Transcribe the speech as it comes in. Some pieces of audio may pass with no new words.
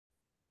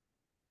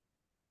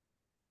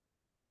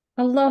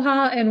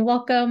Aloha and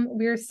welcome.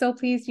 We're so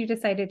pleased you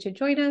decided to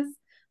join us.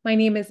 My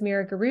name is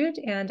Mira Garud,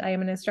 and I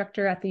am an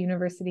instructor at the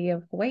University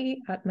of Hawaii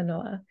at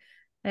Manoa.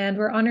 And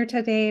we're honored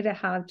today to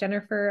have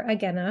Jennifer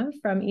Agena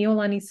from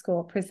Iolani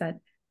School present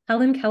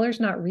Helen Keller's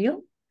Not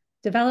Real,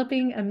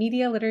 Developing a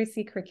Media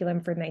Literacy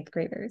Curriculum for Ninth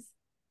Graders.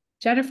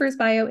 Jennifer's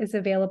bio is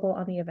available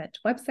on the event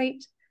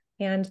website,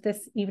 and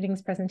this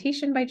evening's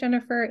presentation by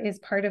Jennifer is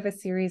part of a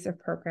series of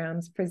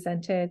programs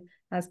presented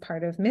as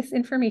part of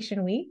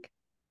Misinformation Week,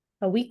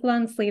 a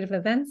week-long slate of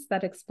events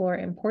that explore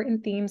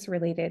important themes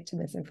related to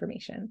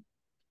misinformation.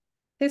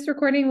 This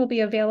recording will be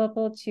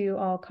available to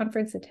all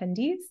conference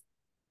attendees.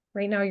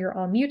 Right now, you're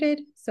all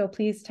muted, so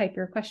please type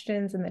your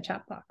questions in the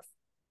chat box.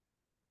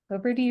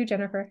 Over to you,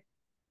 Jennifer.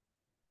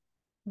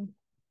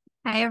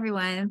 Hi,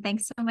 everyone.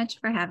 Thanks so much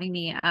for having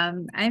me.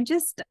 I'm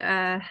just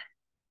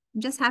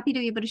happy to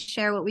be able to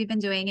share what we've been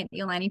doing at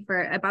Iolani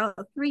for about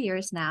 3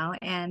 years now.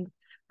 And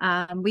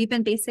we've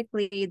been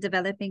basically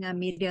developing a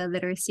media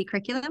literacy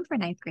curriculum for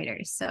ninth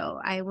graders. So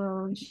I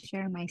will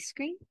share my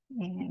screen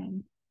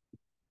and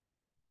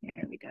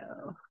there we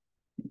go.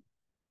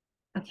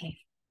 Okay.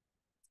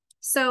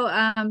 So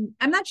I'm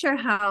not sure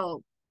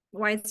how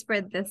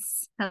widespread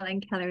this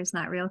Helen Keller's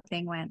Not Real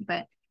thing went,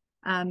 but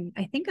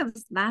I think it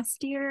was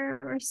last year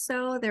or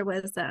so, there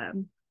was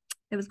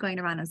it was going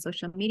around on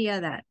social media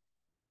that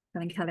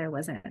Helen Keller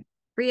wasn't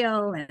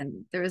real,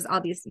 and there was all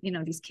these,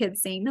 these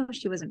kids saying no,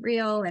 she wasn't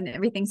real and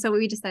everything. So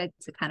we decided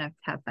to kind of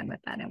have fun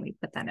with that, and we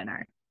put that in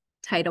our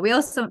title. We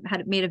also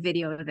had made a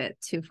video of it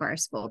too for our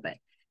school, but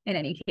in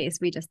any case,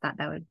 we just thought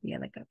that would be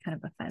like a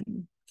kind of a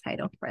fun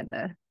title for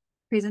the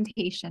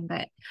presentation.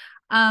 But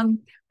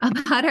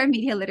about our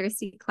media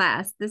literacy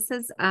class, this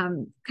is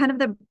kind of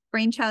the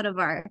brainchild of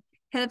our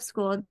head of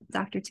school,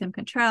 Dr. Tim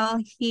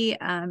Contrell. He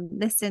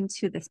listened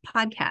to this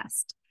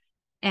podcast,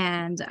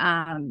 and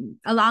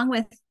along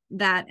with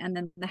that, and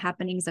then the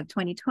happenings of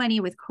 2020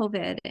 with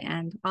COVID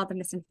and all the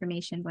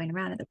misinformation going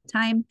around at the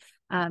time,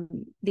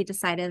 they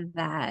decided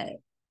that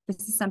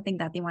this is something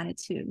that they wanted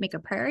to make a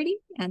priority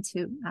and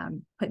to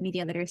put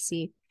media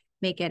literacy,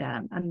 make it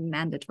a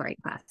mandatory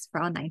class for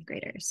all ninth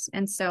graders.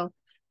 And so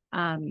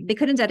they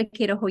couldn't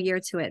dedicate a whole year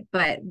to it,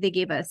 but they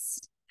gave us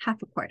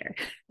half a quarter.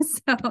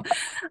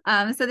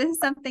 So this is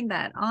something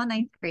that all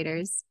ninth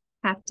graders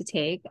have to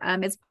take.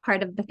 It's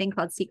part of the thing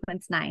called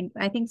Sequence 9.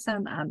 I think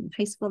some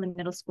high school and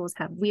middle schools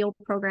have wheel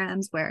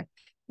programs where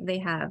they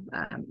have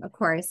a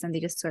course and they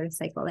just sort of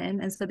cycle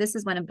in. And so this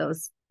is one of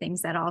those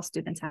things that all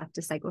students have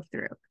to cycle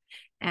through.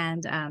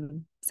 And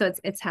so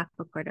it's half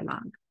a quarter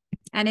long.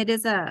 And it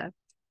is a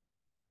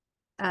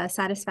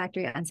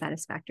satisfactory,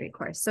 unsatisfactory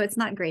course. So it's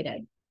not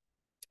graded.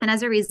 And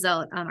as a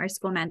result, our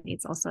school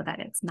mandates also that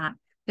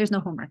there's no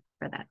homework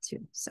for that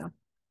too. So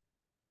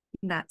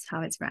that's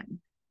how it's run.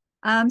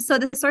 So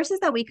the sources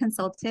that we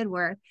consulted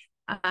were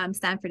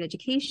Stanford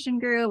Education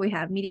Guru, we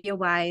have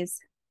MediaWise,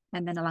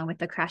 and then along with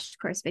the crash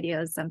course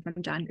videos,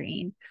 from John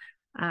Green.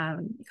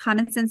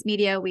 Common Sense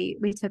Media,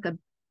 we took a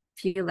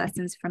few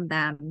lessons from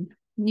them.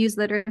 News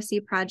Literacy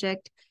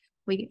Project,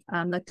 we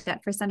looked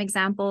at for some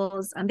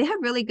examples. They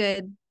have really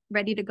good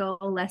ready to go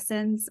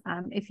lessons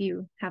if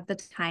you have the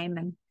time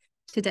and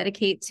to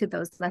dedicate to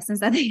those lessons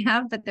that they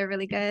have, but they're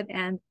really good.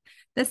 And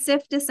the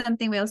SIFT is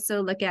something we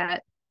also look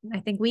at, I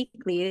think,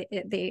 weekly.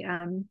 They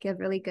give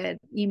really good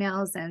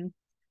emails and,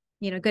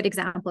 good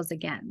examples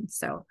again.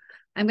 So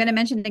I'm going to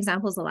mention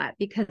examples a lot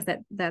because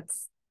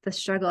that's the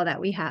struggle that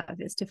we have,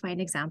 is to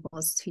find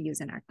examples to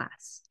use in our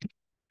class.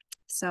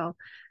 So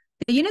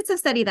the units of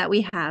study that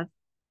we have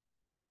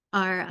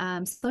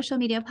are social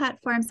media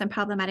platforms and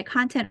problematic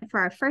content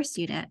for our first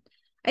unit.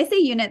 I say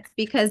units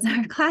because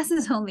our class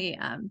is only,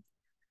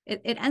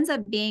 it ends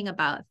up being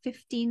about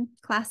 15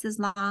 classes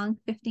long,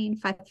 15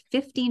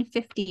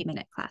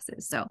 50-minute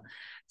classes.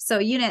 So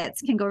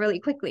units can go really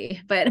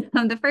quickly, but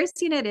the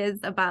first unit is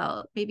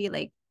about maybe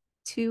like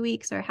 2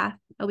 weeks or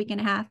a week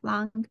and a half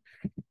long.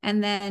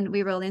 And then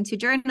we roll into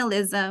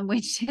journalism,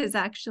 which is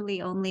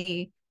actually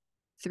only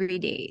 3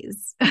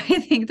 days, I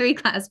think 3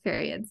 class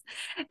periods.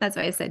 That's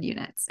why I said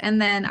units.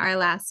 And then our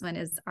last one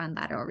is on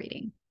lateral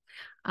reading.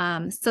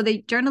 So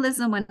the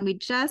journalism one we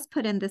just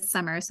put in this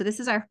summer. So this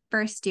is our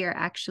first year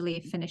actually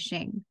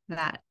finishing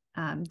that,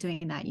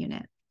 doing that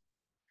unit.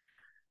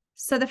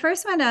 So the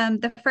first one,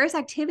 the first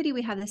activity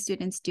we have the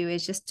students do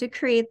is just to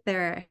create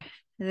their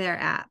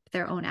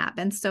own app.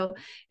 And so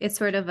it's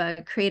sort of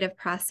a creative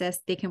process.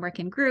 They can work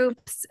in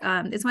groups.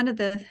 It's one of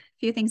the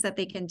few things that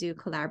they can do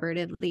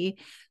collaboratively.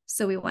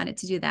 So we wanted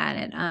to do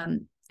that.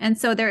 And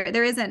so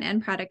there is an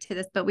end product to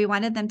this, but we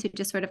wanted them to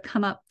just sort of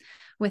come up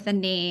with a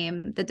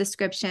name, the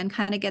description,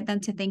 kind of get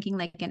them to thinking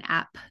like an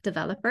app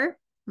developer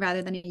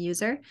rather than a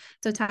user.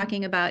 So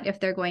talking about if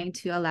they're going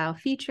to allow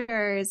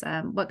features,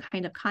 what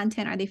kind of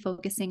content are they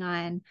focusing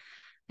on,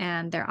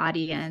 and their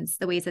audience,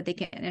 the ways that they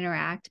can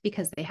interact,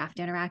 because they have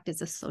to interact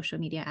as a social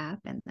media app.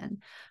 And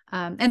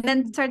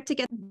then start to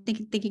get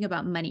thinking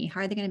about money.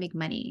 How are they going to make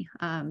money?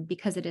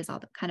 Because it is all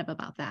kind of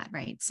about that,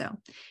 right? So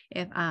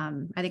if are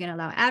they going to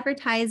allow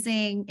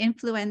advertising,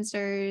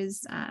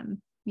 influencers,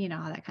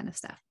 all that kind of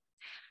stuff.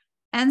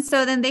 And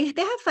so then they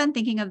have fun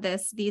thinking of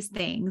these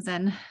things.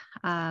 And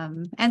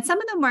some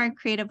of the more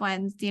creative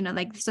ones, you know,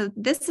 like, so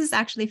this is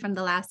actually from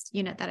the last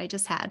unit that I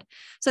just had.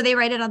 So they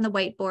write it on the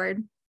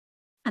whiteboard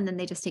and then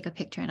they just take a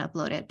picture and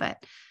upload it.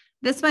 But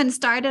this one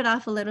started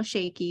off a little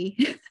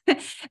shaky.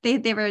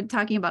 They were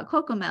talking about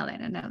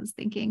Cocomelon, and I was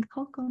thinking,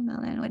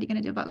 Cocomelon, what are you going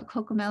to do about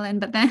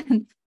Cocomelon? But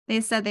then they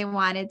said they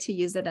wanted to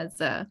use it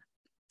as a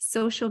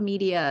social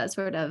media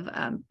sort of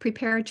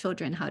prepare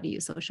children how to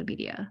use social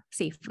media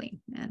safely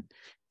and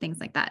things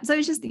like that. So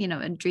it's just, you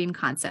know, a dream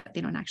concept. They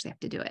don't actually have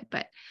to do it,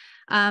 but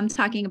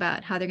talking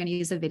about how they're going to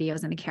use the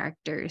videos and the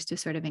characters to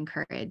sort of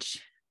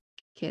encourage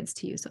kids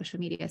to use social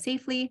media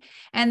safely.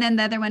 And then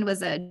the other one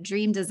was a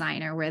dream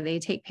designer, where they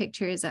take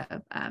pictures of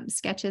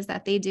sketches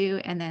that they do,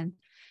 and then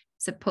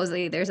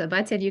supposedly there's a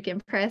button you can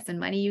press and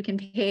money you can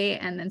pay,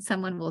 and then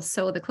someone will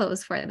sew the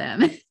clothes for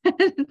them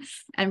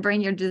and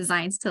bring your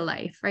designs to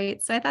life,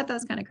 right? So I thought that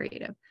was kind of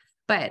creative.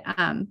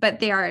 But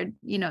they are,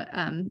 you know,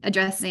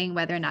 addressing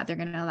whether or not they're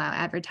going to allow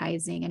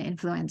advertising and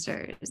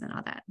influencers and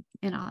all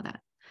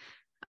that.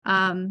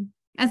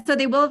 And so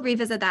they will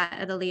revisit that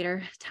at a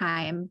later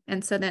time.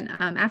 And so then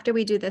after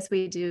we do this,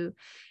 we do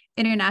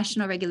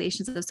international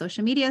regulations of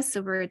social media.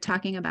 So we're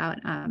talking about,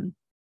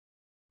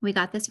 we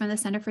got this from the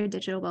Center for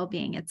Digital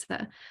Wellbeing. It's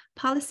a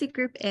policy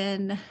group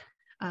in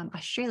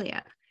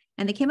Australia.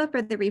 And they came up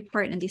with a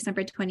report in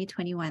December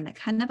 2021 that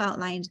kind of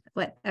outlined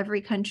what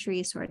every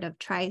country sort of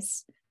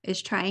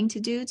is trying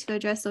to do to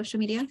address social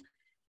media.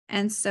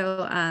 And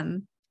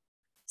so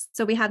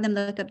so we have them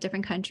look up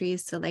different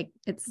countries. So like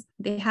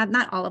they have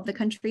not all of the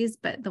countries,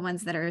 but the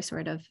ones that are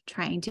sort of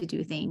trying to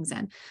do things.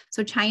 And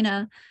so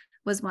China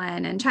was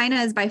one, and China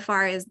is by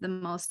far is the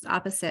most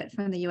opposite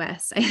from the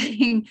US, I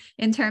think,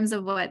 in terms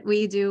of what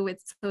we do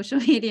with social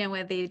media and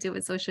what they do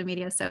with social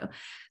media. So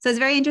it's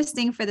very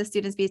interesting for the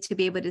students to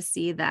be able to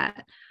see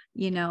that,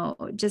 you know,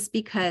 just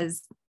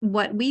because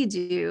what we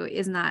do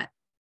is not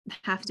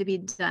have to be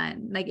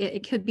done, like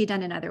it could be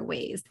done in other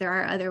ways. There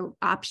are other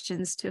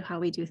options to how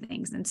we do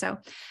things. And so,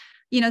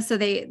 you know, so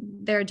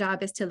their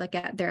job is to look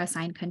at their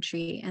assigned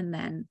country and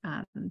then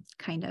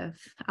kind of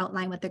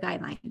outline what the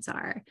guidelines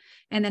are.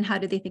 And then how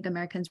do they think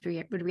Americans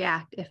would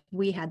react if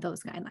we had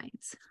those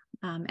guidelines?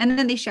 And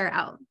then they share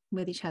out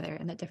with each other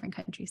in the different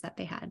countries that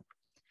they had.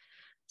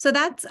 So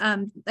that's,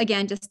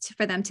 again, just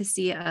for them to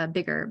see a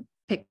bigger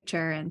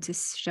picture and to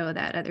show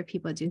that other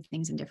people do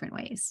things in different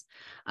ways.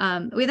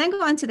 We then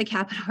go on to the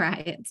Capitol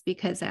riots,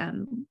 because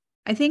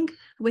I think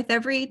with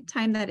every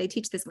time that I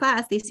teach this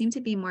class, they seem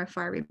to be more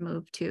far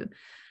removed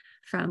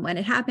from when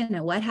it happened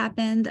and what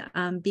happened,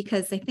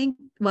 because I think,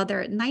 well,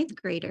 they're ninth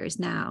graders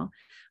now,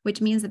 which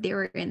means that they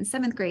were in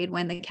seventh grade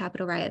when the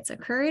Capitol riots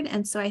occurred.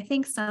 And so I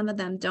think some of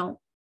them don't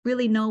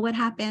really know what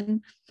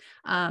happened,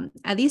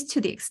 at least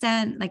to the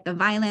extent, like the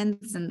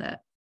violence and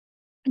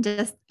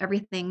just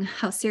everything,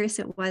 how serious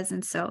it was.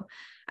 And so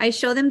I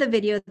show them the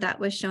video that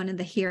was shown in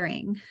the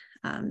hearing,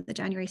 the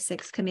January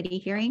 6th committee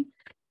hearing.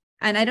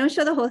 And I don't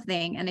show the whole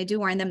thing. And I do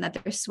warn them that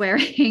they're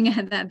swearing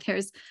and that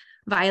there's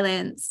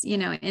violence, you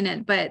know, in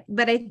it. But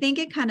I think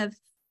it kind of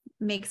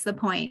makes the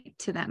point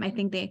to them. I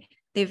think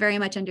they very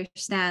much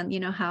understand, you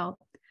know, how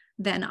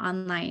then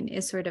online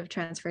is sort of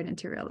transferred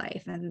into real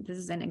life. And this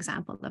is an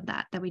example of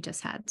that we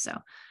just had.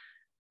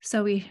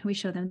 So we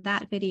show them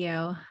that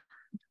video.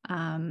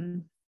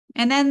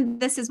 And then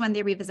this is when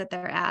they revisit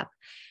their app.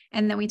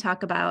 And then we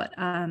talk about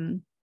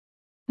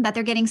that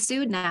they're getting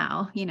sued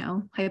now, you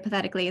know,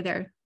 hypothetically,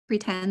 they're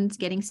pretend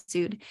getting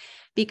sued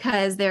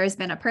because there's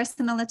been a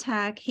personal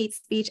attack, hate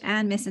speech,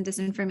 and mis and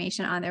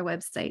disinformation on their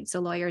website. So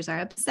lawyers are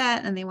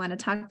upset and they want to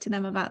talk to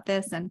them about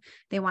this and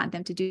they want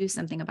them to do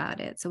something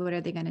about it. So what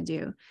are they going to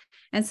do?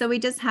 And so we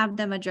just have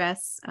them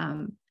address,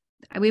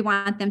 we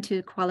want them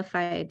to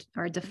qualify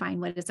or define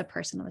what is a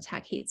personal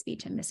attack, hate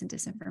speech, and mis and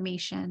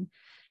disinformation.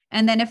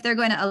 And then if they're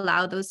going to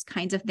allow those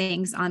kinds of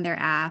things on their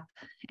app,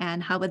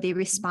 and how would they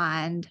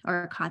respond,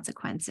 or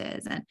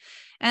consequences?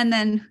 And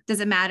then does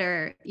it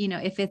matter, you know,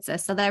 if it's a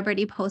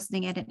celebrity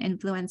posting it, an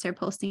influencer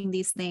posting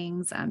these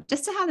things,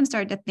 just to have them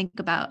start to think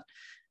about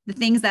the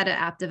things that an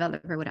app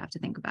developer would have to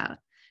think about.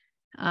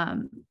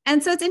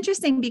 And so it's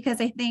interesting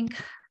because I think,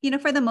 you know,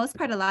 for the most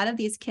part, a lot of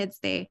these kids,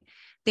 they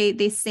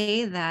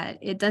say that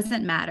it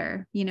doesn't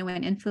matter, you know,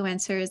 when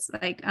influencers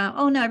like,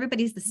 oh no,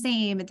 everybody's the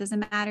same. It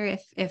doesn't matter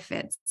if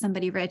it's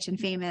somebody rich and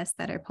famous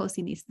that are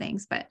posting these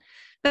things. But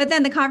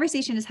then the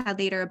conversation is had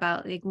later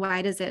about like,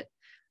 why does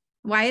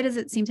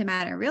it seem to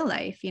matter in real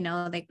life? You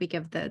know, like we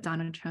give the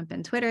Donald Trump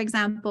and Twitter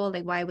example,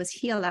 like why was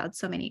he allowed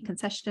so many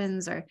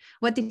concessions, or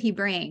what did he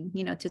bring,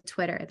 you know, to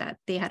Twitter that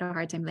they had a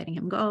hard time letting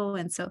him go?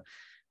 And so,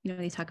 you know,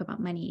 they talk about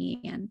money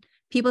and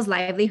people's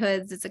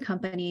livelihoods. It's a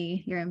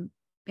company, you're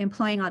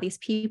employing all these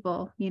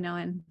people, you know,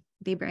 and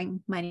they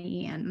bring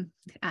money and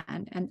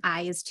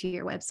eyes to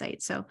your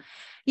website. So,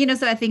 you know,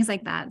 so things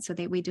like that. So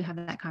we do have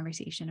that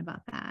conversation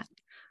about that.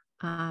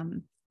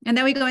 And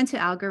then we go into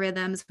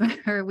algorithms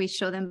where we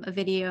show them a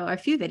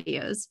few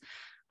videos.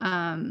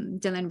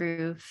 Dylan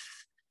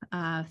Roof,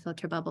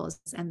 filter bubbles.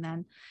 And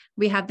then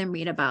we have them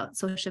read about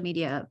social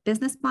media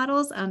business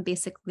models,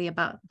 basically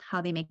about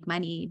how they make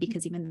money,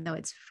 because even though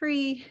it's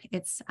free,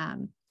 it's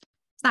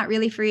not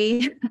really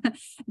free.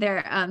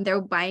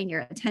 They're buying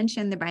your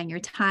attention, they're buying your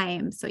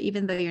time. So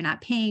even though you're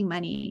not paying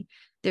money,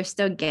 they're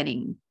still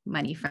getting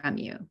money from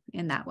you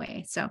in that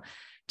way. So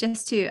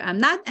just to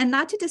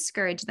not to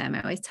discourage them.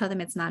 I always tell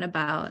them it's not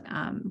about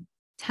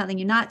telling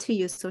you not to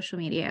use social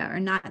media or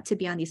not to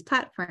be on these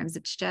platforms.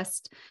 It's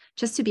just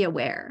to be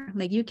aware.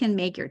 Like, you can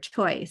make your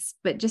choice,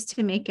 but just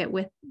to make it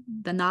with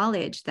the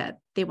knowledge that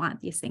they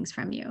want these things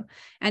from you.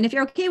 And if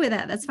you're okay with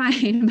that, that's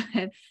fine.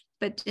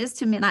 But just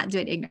to not do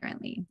it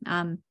ignorantly.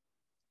 And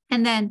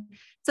then,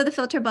 so the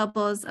filter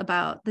bubbles,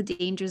 about the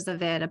dangers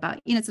of it, about,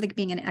 it's like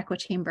being in an echo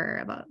chamber,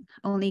 about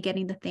only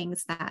getting the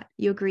things that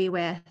you agree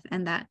with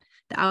and that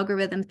the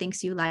algorithm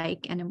thinks you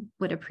like and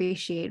would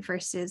appreciate,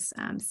 versus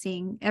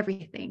seeing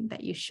everything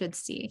that you should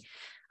see,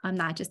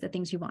 not just the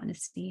things you want to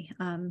see.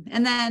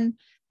 And then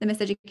the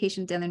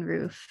miseducation, Dylan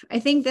Roof. I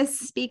think this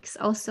speaks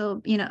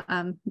also,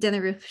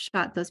 Dylan Roof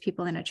shot those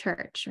people in a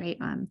church, right?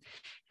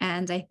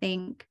 And I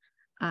think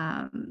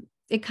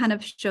it kind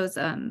of shows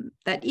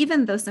that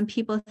even though some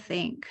people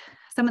think,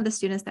 some of the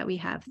students that we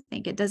have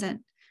think it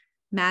doesn't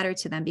matter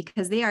to them,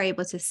 because they are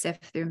able to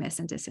sift through mis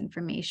and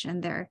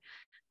disinformation. They're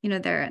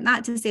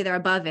not to say they're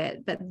above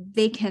it, but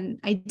they can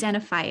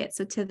identify it.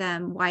 So to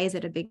them, why is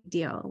it a big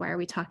deal? Why are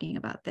we talking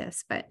about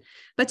this? But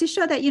to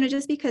show that,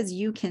 just because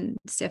you can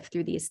sift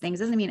through these things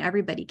doesn't mean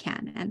everybody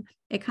can. And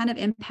it kind of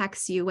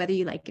impacts you whether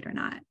you like it or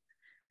not.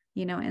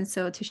 And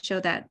so to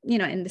show that,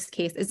 in this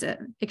case, it's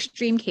an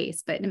extreme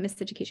case, but in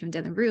miseducation of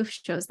Dylan Roof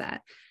shows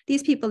that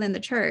these people in the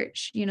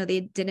church, they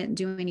didn't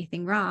do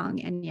anything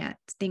wrong, and yet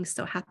things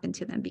still happened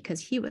to them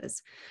because he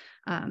was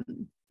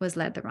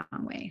led the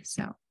wrong way.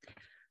 So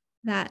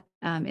that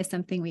is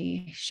something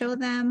we show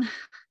them.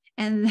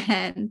 And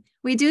then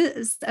we do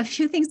a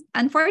few things.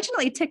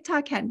 Unfortunately,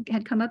 TikTok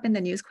had come up in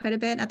the news quite a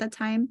bit at the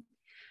time.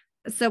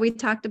 So we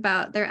talked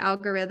about their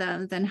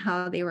algorithms and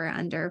how they were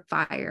under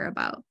fire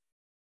about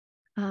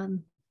I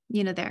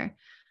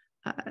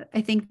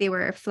think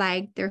they're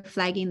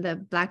flagging the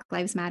Black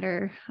Lives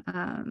Matter,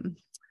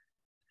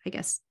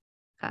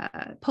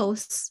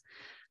 posts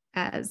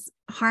as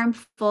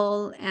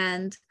harmful.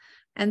 And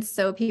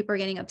so people are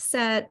getting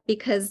upset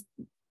because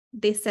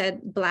they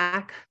said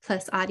Black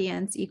plus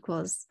audience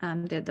equals,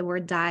 the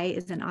word die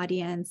is an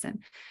audience.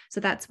 And so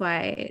that's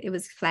why it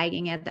was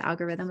flagging it. The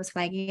algorithm was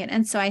flagging it.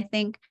 And so I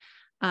think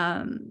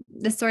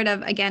this sort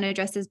of, again,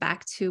 addresses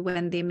back to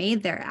when they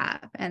made their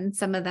app, and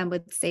some of them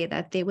would say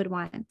that they would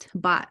want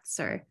bots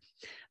or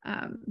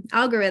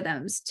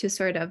algorithms to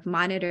sort of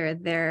monitor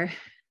their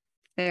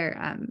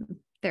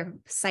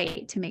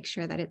site to make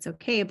sure that it's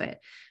okay. But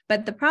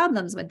the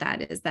problems with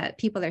that is that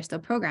people are still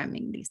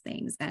programming these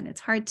things, and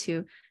it's hard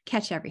to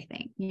catch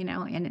everything,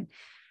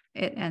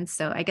 and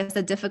so I guess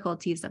the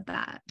difficulties of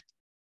that.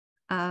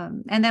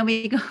 And then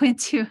we go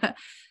into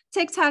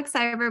TikTok,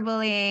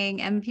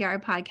 cyberbullying,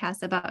 NPR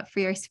podcast about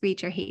free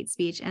speech or hate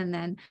speech. And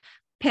then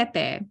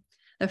Pepe,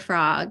 the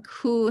frog,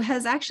 who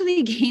has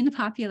actually gained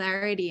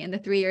popularity in the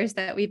 3 years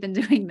that we've been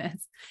doing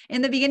this.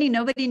 In the beginning,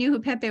 nobody knew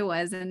who Pepe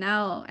was. And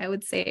now I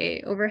would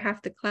say over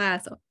half the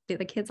class,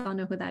 the kids all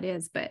know who that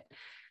is. But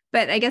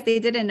I guess they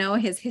didn't know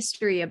his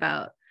history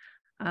about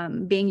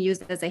being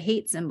used as a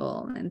hate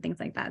symbol and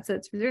things like that. So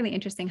it's really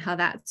interesting how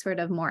that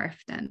sort of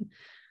morphed. And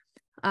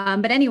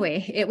but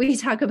anyway, we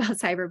talk about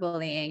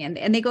cyberbullying,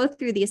 and they go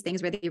through these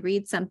things where they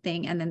read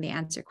something and then they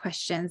answer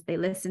questions. They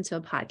listen to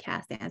a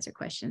podcast, they answer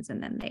questions,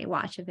 and then they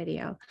watch a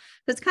video.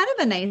 So it's kind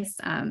of a nice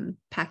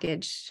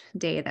package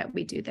day that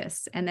we do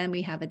this. And then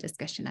we have a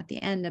discussion at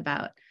the end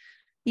about,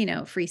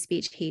 free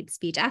speech, hate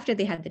speech, after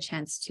they had the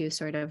chance to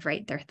sort of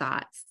write their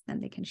thoughts,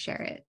 then they can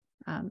share it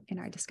in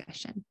our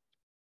discussion.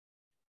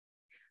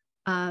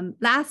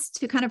 Last,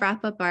 to kind of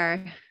wrap up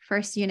our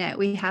first unit,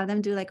 we have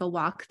them do like a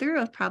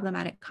walkthrough of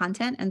problematic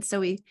content. And so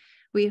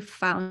we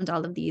found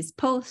all of these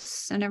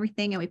posts and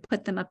everything, and we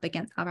put them up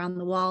around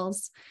the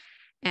walls,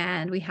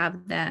 and we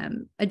have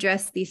them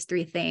address these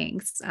 3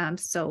 things.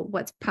 So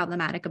what's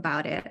problematic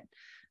about it?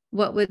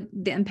 What would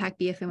the impact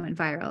be if it went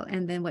viral?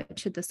 And then what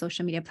should the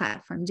social media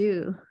platform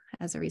do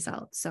as a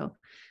result? So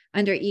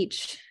under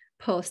each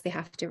post, they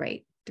have to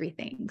write 3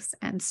 things.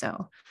 And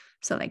so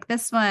like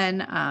this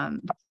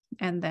one,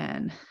 and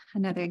then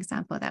another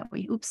example that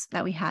we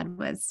had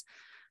was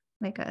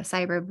like a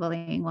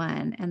cyberbullying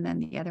one. And then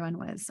the other one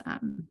was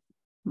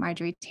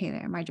Marjorie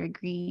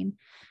Green.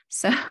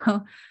 So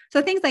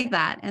things like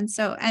that. And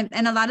so,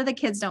 and a lot of the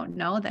kids don't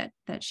know that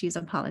she's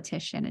a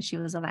politician and she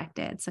was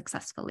elected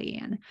successfully.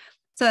 And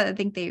so I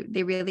think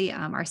they really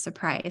are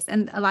surprised.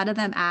 And a lot of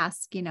them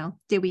ask,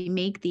 did we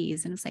make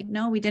these? And it's like,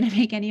 no, we didn't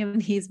make any of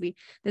these.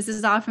 This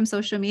is all from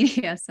social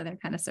media. So they're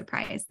kind of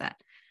surprised that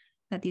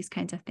these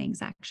kinds of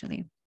things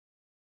actually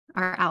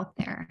are out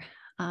there.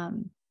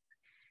 And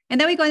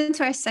then we go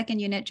into our second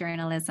unit,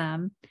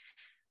 journalism,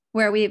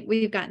 where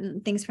we've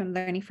gotten things from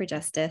Learning for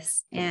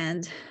Justice.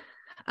 And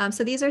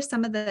so these are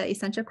some of the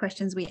essential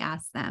questions we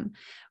ask them.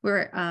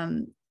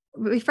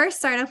 we first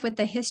start off with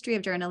the history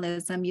of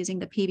journalism using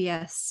the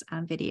PBS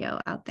video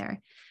out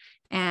there.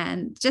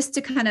 And just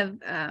to kind of,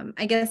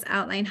 I guess,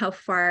 outline how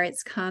far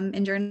it's come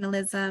in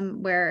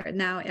journalism, where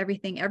now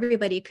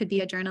everybody could be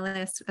a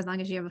journalist as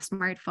long as you have a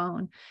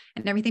smartphone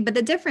and everything. But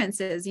the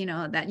difference is,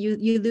 that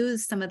you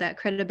lose some of that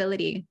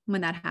credibility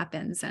when that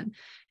happens.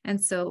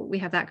 And so we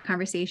have that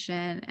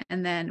conversation,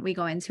 and then we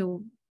go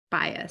into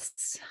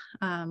bias,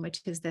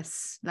 which is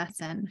this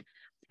lesson.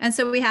 And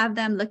so we have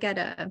them look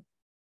at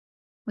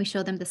we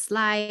show them the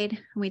slide,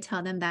 and we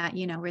tell them that,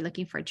 we're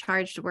looking for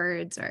charged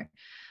words or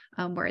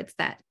words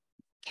that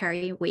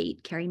carry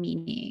weight, carry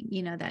meaning,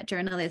 that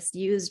journalists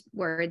use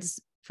words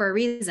for a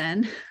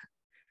reason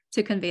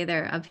to convey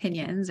their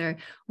opinions or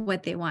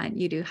what they want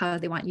you to, how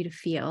they want you to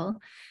feel.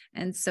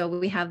 And so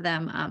we have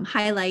them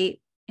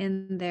highlight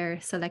in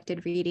their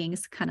selected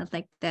readings, kind of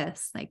like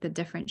this, like the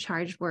different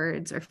charged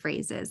words or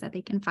phrases that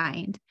they can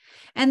find.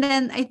 And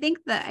then I think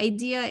the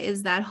idea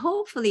is that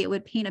hopefully it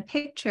would paint a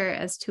picture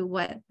as to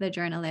what the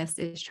journalist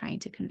is trying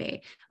to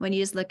convey. When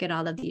you just look at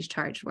all of these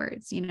charged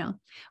words,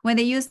 when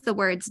they use the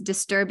words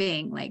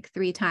disturbing like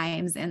 3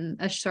 times in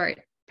a short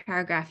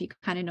paragraph, you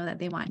kind of know that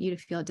they want you to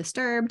feel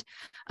disturbed.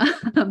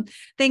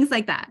 Things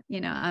like that,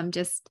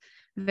 just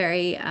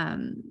very,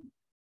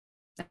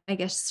 I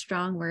guess,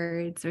 strong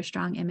words or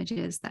strong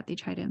images that they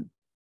try to,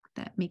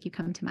 that make you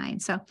come to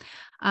mind. So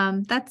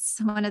this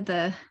is one of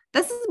the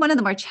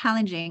more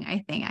challenging,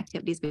 I think,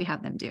 activities we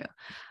have them do.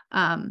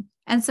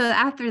 And so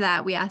after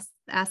that, we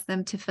ask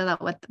them to fill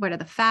out what are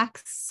the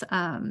facts,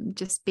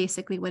 just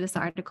basically what is the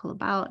article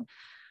about,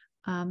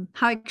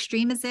 how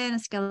extreme is it, on a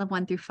scale of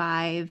 1 through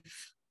 5,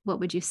 what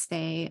would you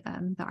say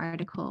the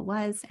article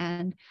was,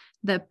 and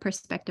the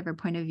perspective or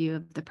point of view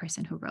of the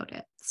person who wrote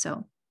it.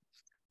 So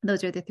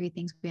those are the 3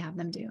 things we have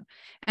them do.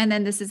 And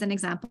then this is an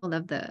example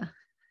of the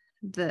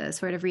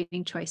sort of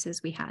reading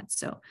choices we had.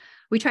 So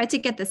we tried to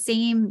get the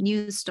same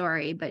news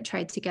story, but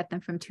tried to get them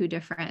from 2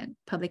 different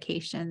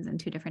publications and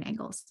 2 different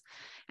angles.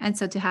 And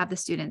so to have the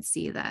students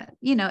see that,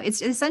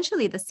 it's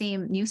essentially the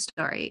same news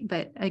story,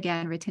 but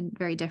again, written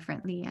very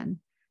differently and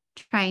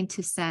trying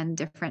to send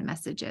different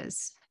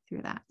messages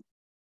through that.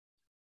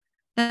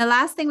 The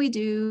last thing we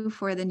do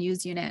for the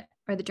news unit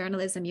or the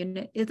journalism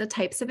unit is the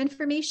types of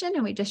information.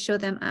 And we just show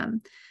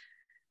them,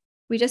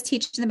 we just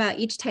teach them about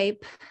each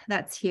type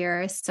that's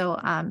here. So,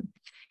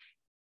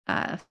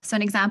 so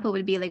an example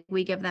would be like,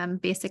 we give them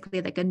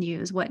basically like a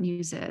news, what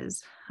news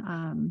is,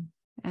 and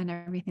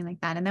everything like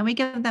that. And then we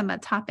give them a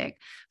topic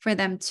for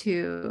them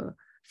to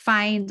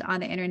find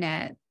on the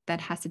internet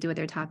that has to do with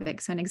their topic.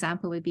 So an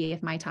example would be,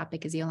 if my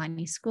topic is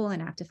Iolani School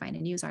and I have to find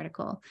a news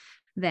article,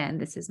 then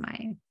this is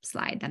my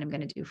slide that I'm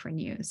going to do for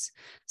news.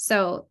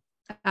 So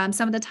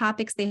some of the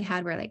topics they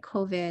had were like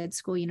COVID,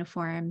 school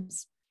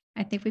uniforms.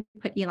 I think we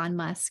put Elon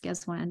Musk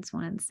as once,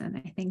 and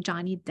I think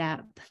Johnny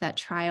Depp, that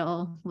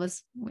trial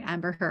was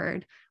Amber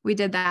Heard. We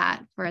did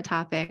that for a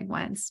topic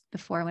once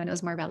before when it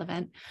was more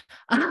relevant.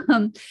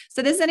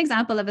 So this is an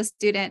example of a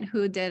student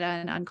who did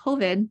on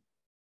COVID,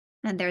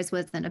 and theirs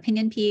was an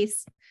opinion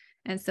piece.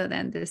 And so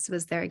then this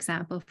was their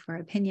example for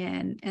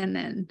opinion. And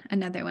then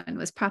another one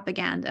was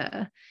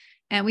propaganda.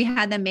 And we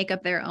had them make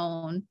up their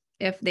own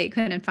if they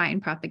couldn't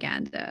find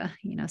propaganda,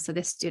 so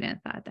this student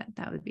thought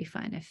that would be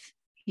fun if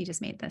he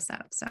just made this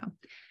up. So,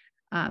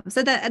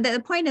 so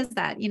the point is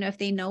that, if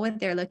they know what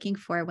they're looking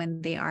for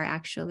when they are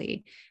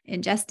actually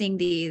ingesting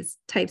these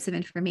types of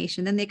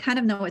information, then they kind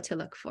of know what to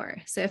look for.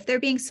 So if they're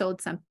being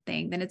sold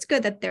something, then it's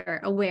good that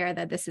they're aware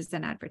that this is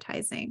an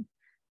advertising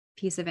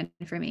piece of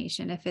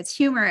information. If it's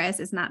humorous,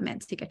 it's not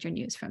meant to get your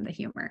news from the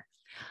humor,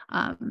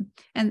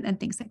 and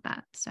things like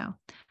that. So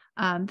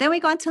then we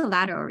go on to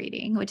lateral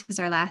reading, which is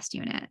our last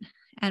unit.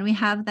 And we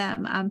have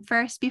them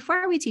first,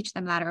 before we teach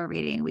them lateral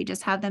reading, we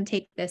just have them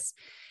take this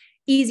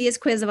easiest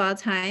quiz of all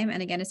time.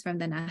 And again, it's from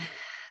the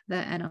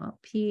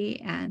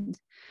NLP. And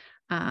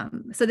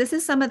so this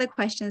is some of the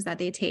questions that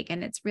they take,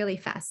 and it's really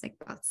fast, like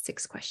about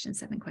 6 questions,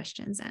 7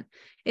 questions. And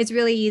it's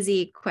really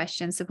easy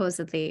questions,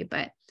 supposedly.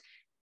 But,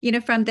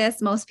 from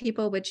this, most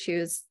people would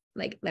choose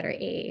like letter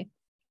A,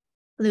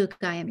 Luke,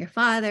 I am your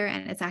father.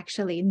 And it's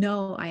actually,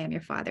 no, I am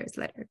your father is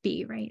letter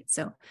B, right?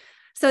 So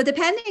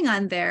depending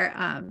on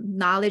their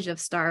knowledge of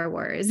Star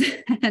Wars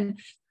and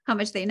how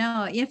much they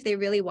know, if they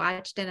really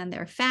watched it and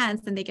they're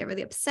fans, then they get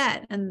really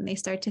upset and they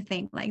start to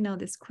think like, no,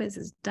 this quiz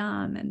is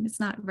dumb and it's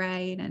not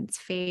right and it's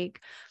fake.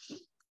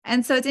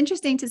 And so it's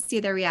interesting to see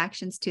their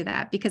reactions to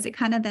that, because it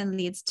kind of then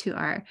leads to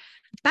our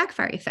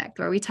backfire effect,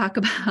 where we talk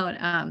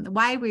about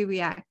why we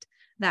react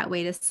that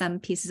way to some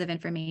pieces of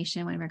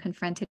information when we're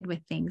confronted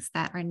with things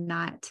that are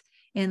not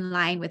in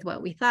line with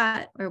what we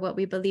thought or what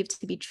we believe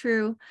to be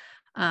true.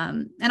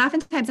 And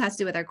oftentimes it has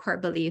to do with our core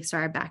beliefs or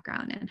our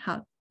background and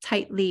how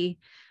tightly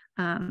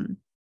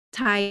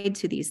tied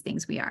to these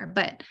things we are.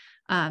 But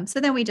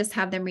so then we just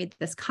have them read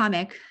this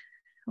comic,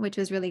 which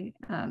is really,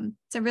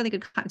 it's a really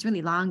good, it's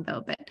really long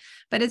though,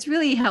 but it's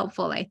really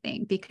helpful, I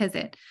think, because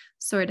it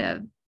sort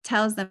of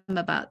tells them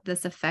about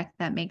this effect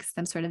that makes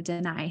them sort of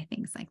deny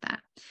things like that.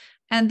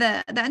 And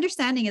the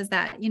understanding is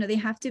that, you know, they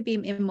have to be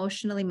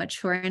emotionally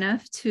mature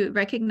enough to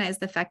recognize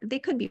the fact that they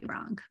could be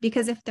wrong,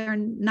 because if they're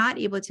not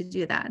able to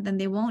do that, then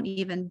they won't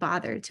even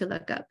bother to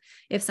look up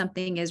if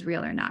something is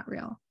real or not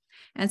real.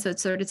 And so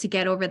it's sort of to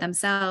get over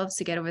themselves,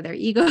 to get over their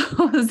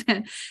egos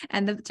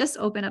and just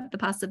open up the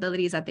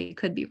possibilities that they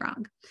could be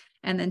wrong.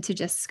 And then to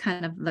just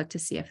kind of look to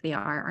see if they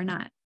are or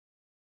not.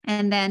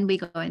 And then we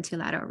go into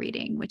lateral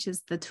reading, which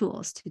is the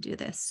tools to do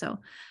this. So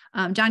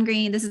John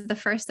Green, this is the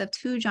first of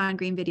 2 John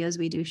Green videos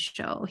we do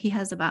show. He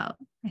has about,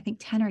 I think,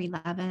 10 or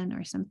 11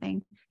 or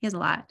something. He has a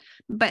lot,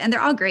 and they're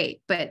all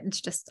great, but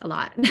it's just a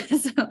lot.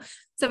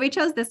 So we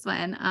chose this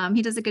one.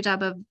 He does a good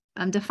job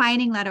of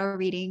defining lateral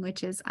reading,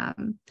 which is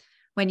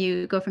when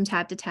you go from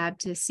tab to tab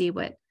to see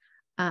what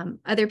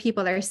other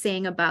people are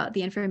saying about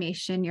the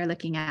information you're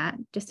looking at,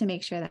 just to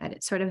make sure that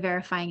it's sort of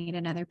verifying it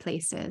in other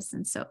places.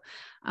 And so,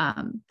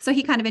 so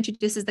he kind of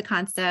introduces the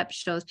concept,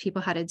 shows people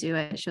how to do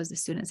it, shows the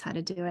students how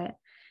to do it.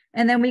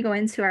 And then we go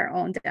into our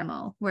own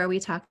demo where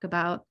we talk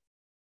about,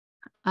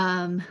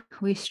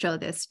 we show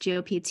this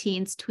GOP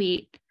teens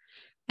tweet,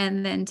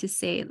 and then to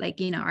say, like,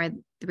 you know, are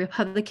the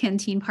Republican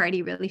Teen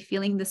Party really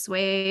feeling this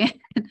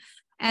way?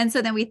 And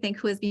so then we think,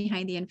 who is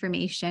behind the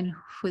information,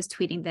 who is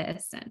tweeting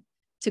this, and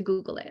to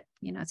Google it,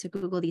 you know, to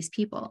Google these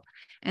people.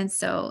 And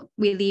so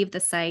we leave the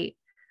site,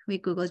 we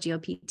Google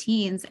GOP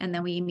teens, and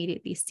then we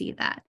immediately see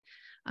that.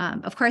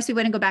 Of course, we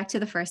wouldn't go back to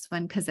the first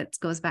one because it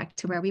goes back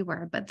to where we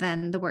were, but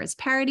then the words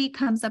parody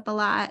comes up a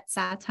lot,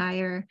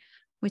 satire.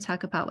 We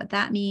talk about what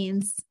that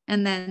means.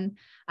 And then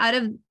out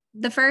of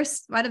the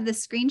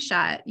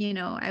screenshot, you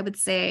know, I would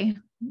say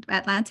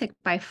Atlantic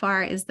by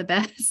far is the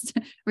best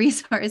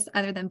resource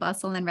other than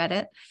Bustle and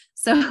Reddit.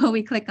 So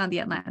we click on the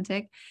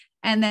Atlantic.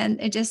 And then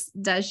it just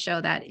does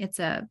show that it's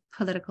a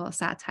political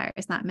satire.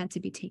 It's not meant to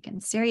be taken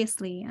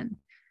seriously.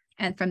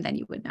 And from then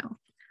you would know.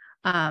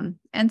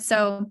 And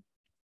so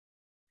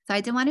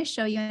I did want to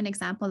show you an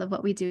example of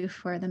what we do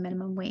for the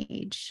minimum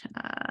wage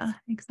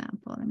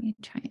example. Let me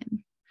try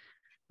and,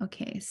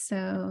 okay.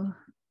 So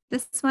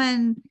this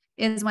one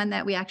is one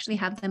that we actually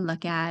have them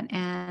look at.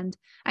 And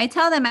I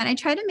tell them, and I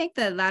try to make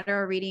the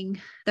lateral reading,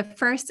 the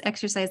first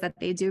exercise that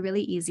they do,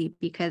 really easy,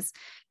 because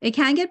it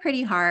can get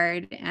pretty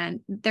hard. And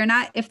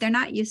if they're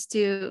not used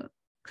to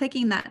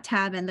clicking that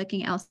tab and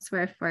looking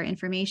elsewhere for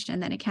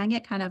information, then it can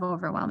get kind of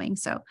overwhelming.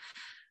 So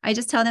I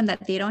just tell them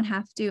that they don't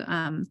have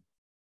to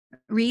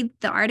read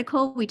the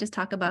article. We just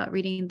talk about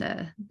reading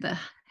the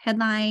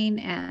headline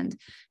and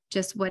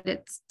just what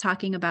it's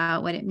talking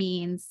about, what it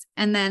means.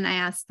 And then I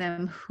ask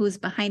them who's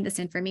behind this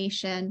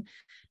information,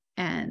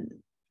 and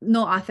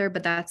no author,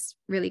 but that's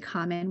really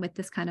common with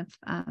this kind of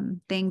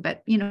thing.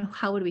 But, you know,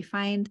 how would we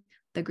find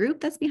the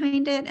group that's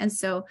behind it? And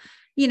so,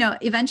 you know,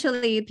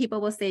 eventually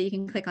people will say you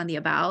can click on the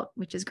about,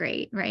 which is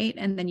great, right?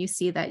 And then you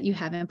see that you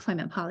have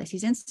Employment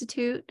Policies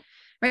Institute,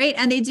 right?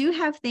 And they do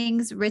have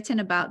things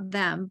written about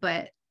them,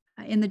 but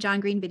in the John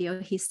Green video,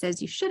 he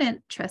says you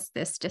shouldn't trust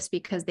this just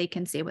because they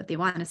can say what they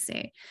want to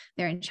say.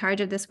 They're in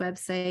charge of this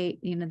website.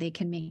 You know, they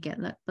can make it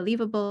look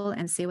believable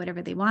and say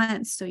whatever they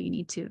want. So you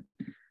need to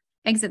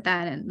exit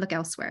that and look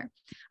elsewhere.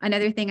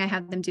 Another thing I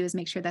have them do is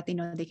make sure that they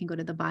know they can go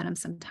to the bottom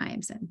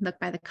sometimes and look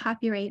by the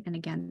copyright. And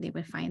again, they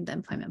would find the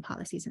Employment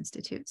Policies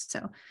Institute.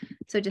 So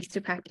just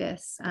to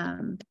practice.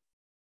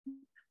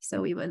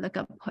 So we would look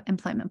up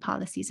Employment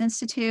Policies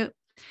Institute.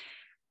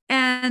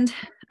 And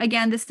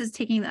again, this is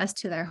taking us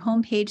to their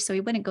homepage, so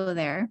we wouldn't go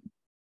there.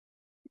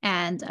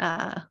 And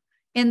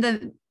in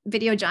the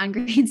video, John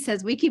Green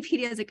says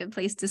Wikipedia is a good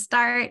place to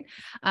start.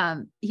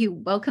 He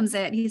welcomes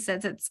it. He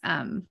says it's,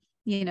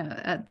 you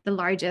know, the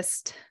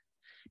largest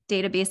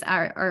database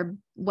or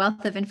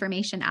wealth of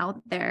information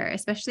out there,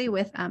 especially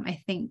with,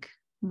 I think,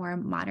 more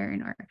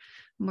modern or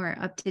more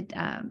up to,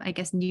 I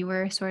guess,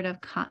 newer sort of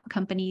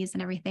companies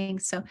and everything.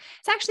 So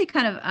it's actually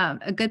kind of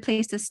a good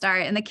place to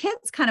start. And the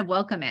kids kind of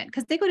welcome it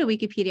because they go to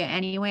Wikipedia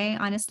anyway,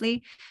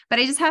 honestly. But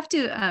I just have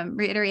to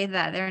reiterate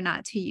that they're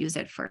not to use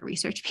it for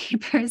research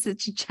papers.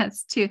 It's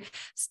just to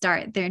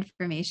start their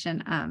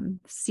information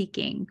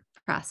seeking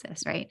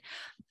process, right?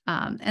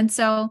 And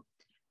so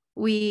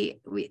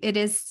it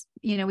is,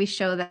 you know, we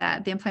show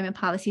that the Employment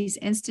Policies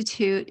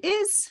Institute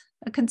is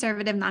a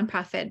conservative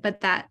nonprofit, but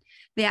that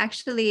they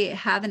actually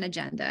have an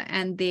agenda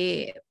and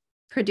they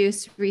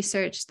produce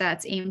research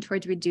that's aimed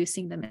towards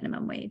reducing the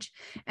minimum wage.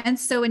 And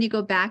so when you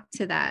go back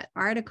to that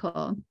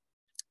article,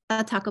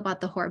 I'll talk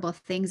about the horrible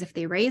things if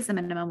they raise the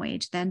minimum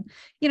wage. Then,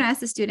 you know,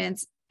 as the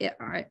students,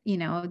 you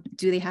know,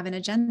 do they have an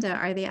agenda?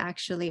 Are they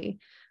actually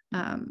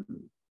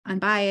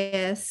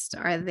unbiased?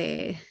 Are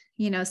they,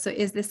 you know, so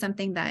is this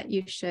something that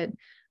you should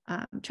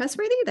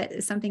trustworthy, that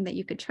is something that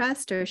you could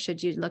trust, or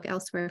should you look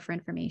elsewhere for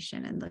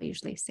information? And they'll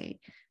usually say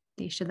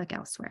they should look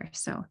elsewhere.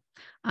 So,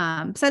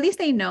 so at least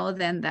they know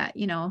then that,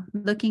 you know,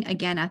 looking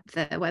again at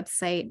the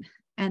website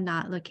and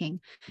not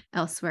looking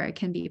elsewhere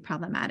can be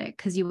problematic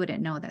because you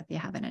wouldn't know that they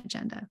have an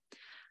agenda.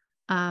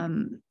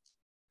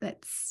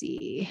 Let's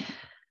see.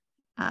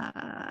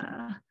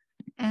 And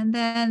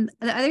then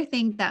the other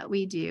thing that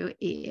we do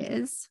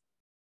is,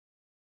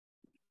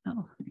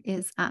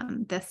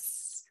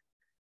 this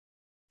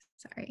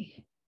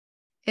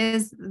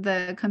is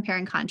the compare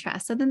and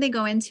contrast. So then they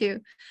go into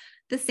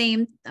the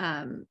same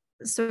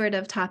sort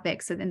of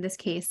topics. So in this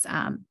case,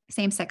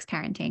 same-sex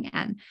parenting.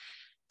 And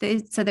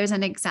so there's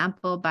an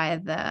example by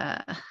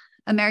the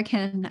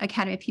American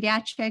Academy of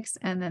Pediatrics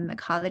and then the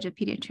College of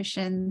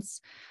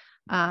Pediatricians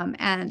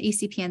and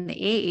ECP and the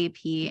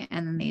AAP.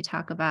 And then they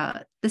talk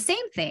about the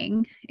same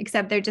thing,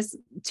 except they're just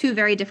two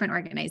very different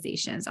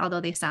organizations,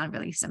 although they sound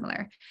really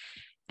similar.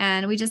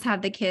 And we just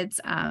have the kids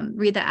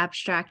read the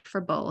abstract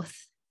for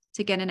both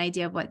to get an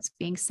idea of what's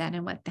being said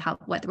and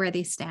where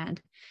they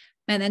stand,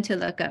 and then to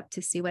look up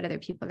to see what other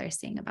people are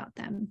saying about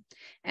them.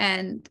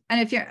 And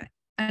if you're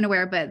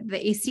unaware, but the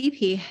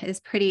ACP is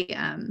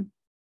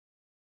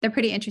they're a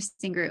pretty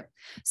interesting group.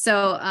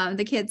 So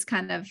the kids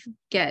kind of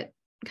get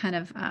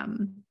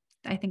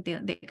I think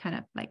they kind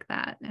of like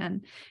that.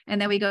 And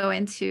then we go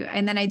into,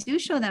 and then I do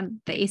show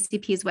them the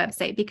ACP's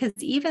website, because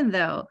even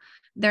though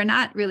they're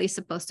not really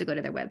supposed to go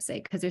to their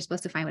website because they're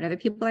supposed to find what other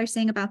people are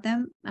saying about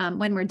them,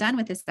 when we're done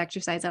with this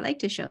exercise, I like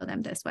to show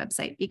them this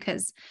website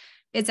because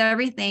it's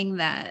everything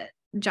that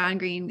John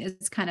Green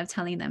is kind of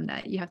telling them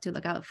that you have to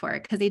look out for,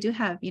 because they do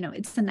have,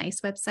 it's a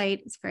nice website.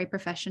 It's very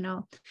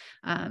professional,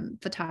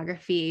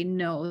 photography,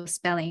 no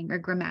spelling or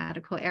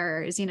grammatical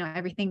errors,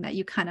 everything that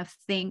you kind of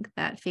think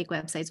that fake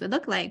websites would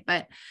look like,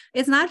 but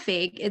it's not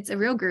fake. It's a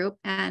real group.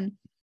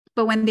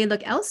 But when they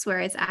look elsewhere,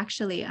 it's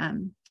actually,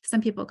 some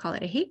people call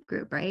it a hate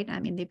group, right? I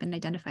mean, they've been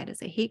identified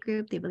as a hate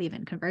group. They believe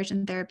in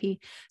conversion therapy.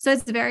 So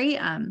it's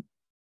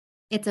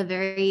a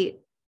very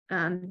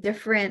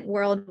different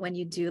world when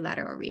you do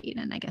lateral read.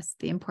 And I guess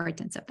the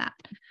importance of that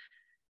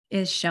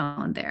is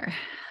shown there.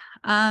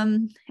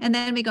 And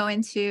then we go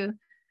into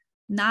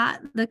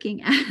not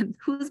looking at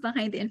who's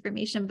behind the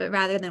information, but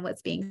rather than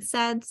what's being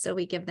said. So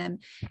we give them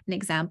an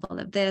example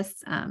of this.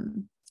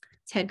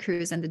 Ted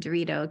Cruz and the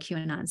Dorito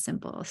QAnon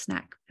symbol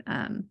snack,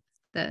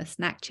 the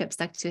snack chip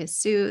stuck to his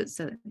suit.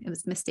 So it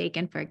was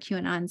mistaken for a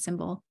QAnon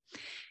symbol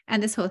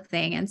and this whole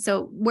thing. And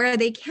so where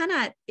they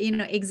cannot,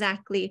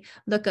 exactly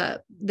look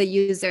up the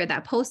user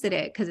that posted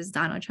it, because it's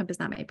Donald Trump is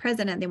not my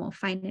president, they won't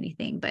find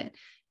anything, but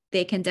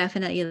they can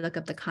definitely look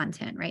up the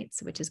content, right?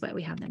 So which is what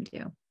we have them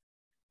do.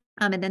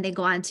 And then they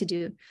go on to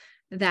do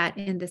that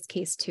in this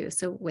case too.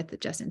 So with the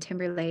Justin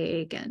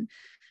Timberlake and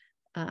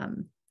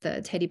the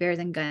teddy bears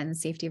and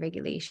guns, safety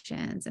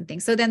regulations and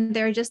things. So then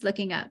they're just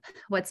looking up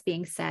what's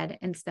being said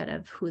instead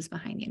of who's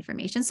behind the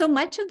information. So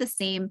much of the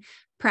same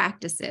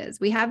practices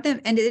we have them,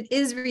 and it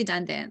is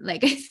redundant.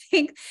 Like I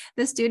think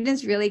the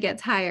students really get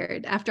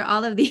tired after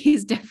all of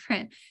these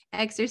different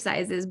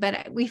exercises,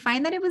 but we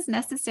find that it was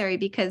necessary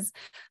because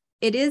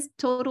it is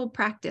total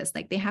practice.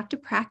 Like they have to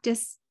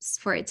practice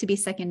for it to be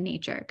second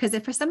nature. Because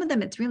if for some of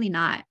them, it's really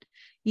not.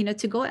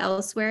 To go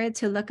elsewhere,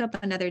 to look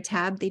up another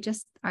tab, they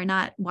just are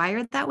not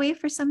wired that way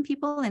for some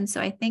people. And so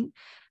I think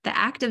the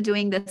act of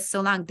doing this so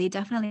long, they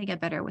definitely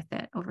get better with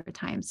it over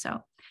time.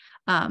 So,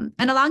 and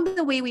along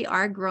the way, we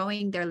are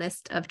growing their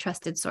list of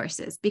trusted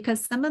sources,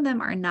 because some of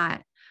them are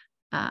not,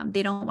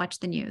 they don't watch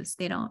the news,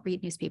 they don't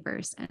read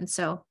newspapers. And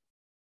so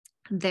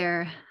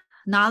their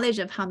knowledge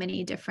of how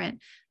many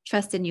different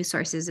trusted news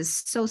sources is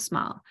so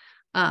small.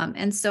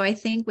 And so I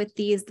think with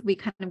these, we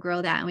kind of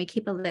grow that, and we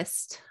keep a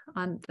list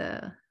on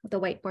the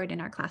whiteboard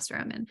in our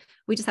classroom, and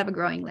we just have a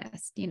growing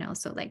list,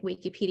 so like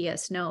Wikipedia,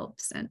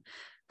 Snopes, and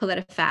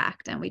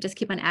PolitiFact, and we just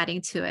keep on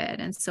adding to it.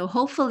 And so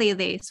hopefully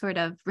they sort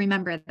of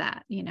remember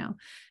that, even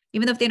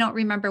though if they don't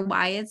remember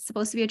why it's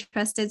supposed to be a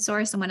trusted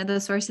source and one of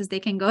those sources they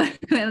can go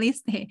to, at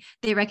least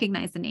they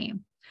recognize the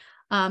name.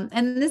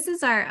 And this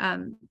is our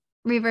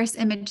reverse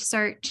image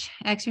search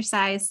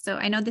exercise. So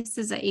I know this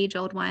is an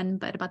age-old one,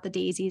 but about the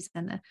daisies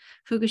and the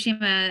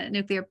Fukushima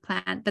nuclear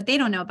plant, but they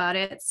don't know about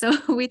it. So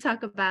we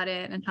talk about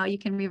it and how you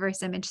can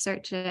reverse image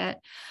search it.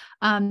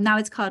 Now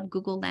it's called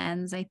Google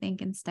Lens, I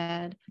think,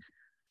 instead.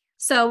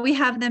 So we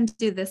have them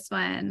do this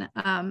one.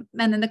 And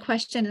then the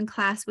question in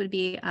class would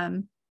be,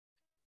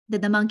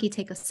 did the monkey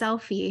take a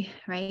selfie,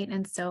 right?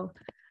 And so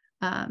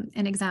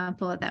an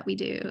example that we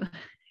do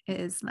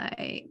is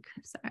like,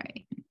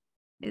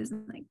 is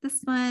like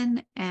this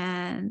one.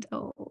 And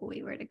oh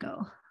wait, where to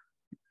go?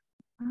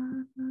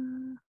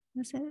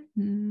 Was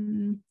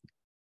it?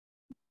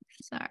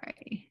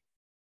 Sorry,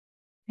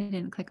 I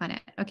didn't click on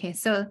it. Okay,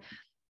 so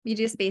you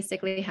just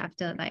basically have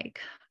to like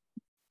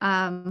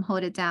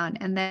hold it down,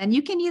 and then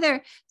you can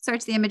either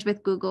search the image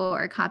with Google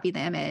or copy the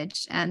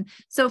image. And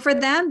so for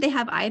them, they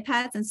have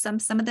iPads, and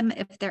some of them,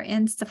 if they're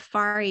in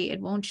Safari,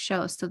 it won't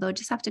show, so they'll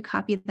just have to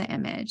copy the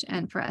image.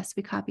 And for us,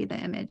 we copy the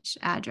image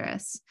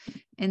address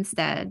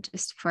instead,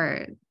 just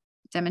for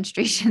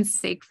demonstration's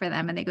sake for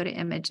them. And they go to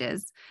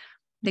images,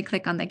 they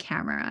click on the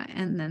camera,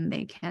 and then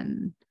they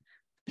can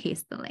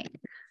paste the link.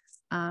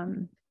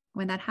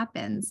 When that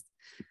happens,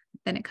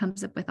 then it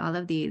comes up with all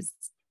of these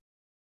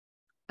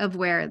of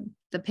where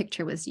the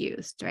picture was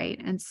used, right?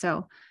 And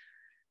so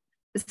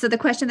the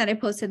question that I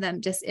posed to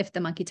them, just if the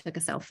monkey took a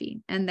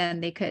selfie, and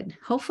then they could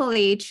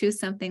hopefully choose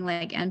something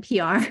like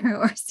NPR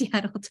or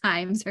Seattle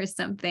Times or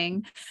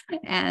something,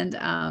 and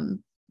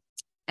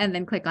and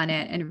then click on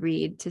it and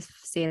read to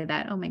say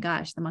that, oh my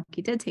gosh, the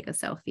monkey did take a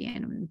selfie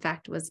and in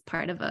fact was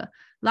part of a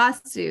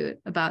lawsuit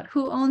about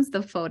who owns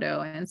the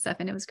photo and stuff.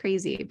 And it was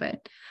crazy,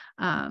 but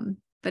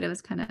it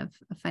was kind of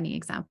a funny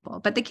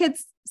example. But the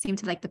kids seem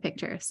to like the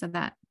picture, so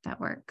that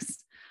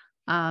works.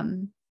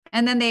 And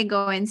then they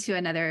go into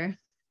another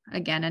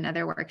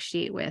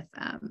worksheet with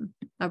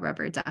a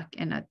rubber duck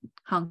in a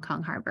Hong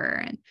Kong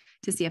harbor, and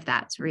to see if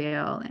that's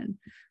real, and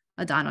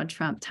a Donald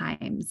Trump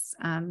Times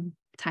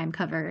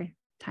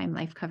Time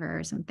Life cover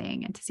or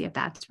something, and to see if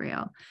that's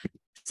real.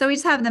 So we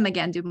just have them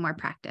again do more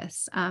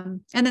practice.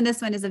 And then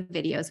this one is of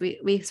videos.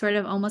 We sort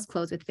of almost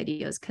close with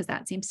videos because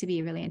that seems to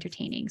be really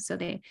entertaining. So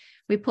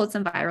we pulled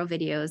some viral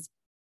videos.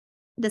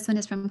 This one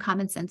is from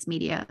Common Sense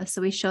Media.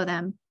 So we show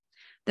them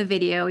the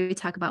video. We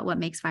talk about what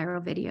makes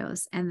viral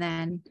videos, and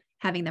then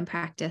having them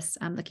practice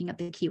looking up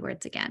the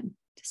keywords again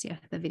to see if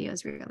the video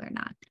is real or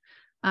not.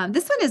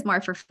 This one is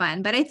more for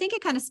fun, but I think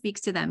it kind of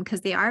speaks to them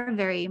because they are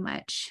very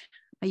much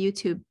a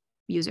YouTube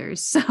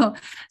users. So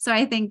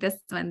I think this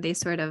one they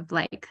sort of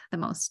like the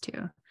most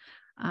too.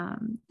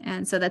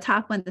 And so the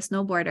top one, the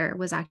snowboarder,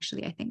 was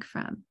actually, I think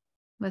from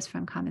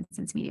Common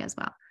Sense Media as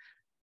well.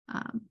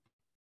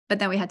 But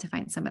then we had to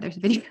find some other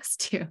videos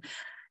too.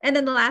 And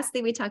then the last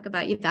thing we talk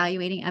about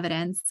evaluating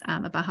evidence,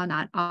 about how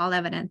not all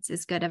evidence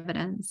is good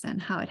evidence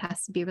and how it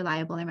has to be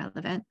reliable and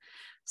relevant.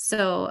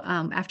 So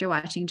after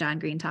watching John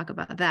Green talk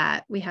about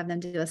that, we have them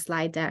do a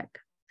slide deck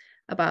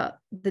about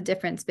the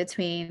difference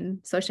between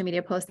social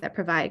media posts that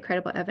provide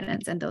credible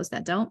evidence and those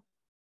that don't.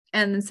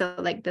 And so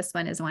like this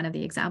one is one of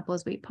the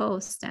examples we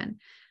post, and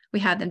we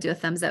have them do a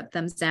thumbs up,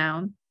 thumbs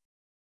down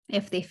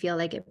if they feel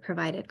like it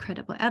provided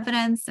credible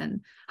evidence,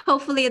 and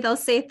hopefully they'll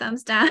say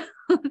thumbs down.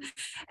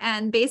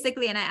 And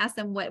basically, and I ask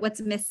them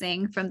what's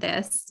missing from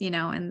this,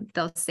 and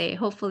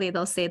hopefully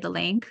they'll say the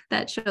link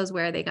that shows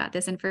where they got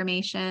this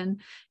information,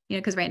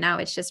 because right now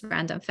it's just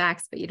random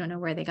facts, but you don't know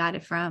where they got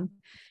it from.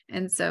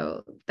 And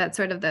so that's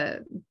sort of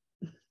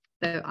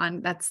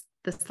that's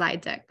the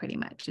slide deck pretty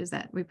much, is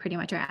that we pretty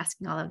much are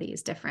asking all of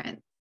these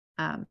different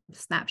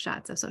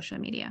snapshots of social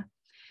media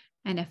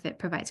and if it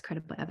provides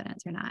credible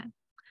evidence or not.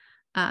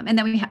 And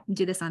then we have to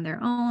do this on their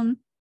own.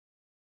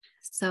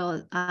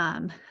 So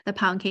the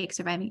pound cake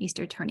surviving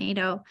Easter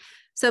tornado.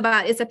 So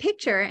it's a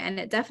picture, and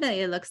it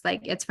definitely looks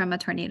like it's from a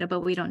tornado,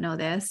 but we don't know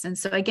this. And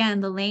so again,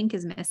 the link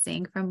is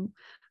missing from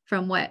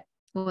what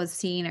was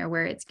seen or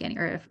where it's getting,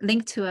 or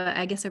linked to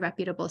a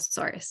reputable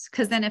source.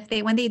 Because then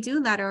when they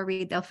do lateral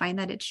read, they'll find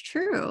that it's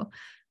true.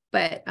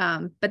 But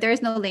there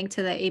is no link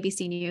to the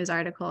ABC News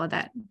article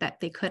that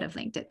they could have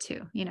linked it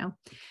to,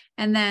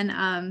 And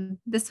then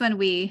this one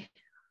we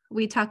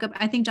talk about,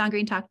 I think John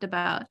Green talked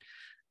about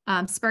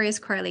spurious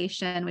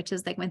correlation, which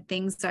is like when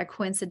things are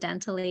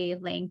coincidentally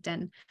linked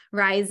and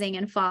rising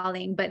and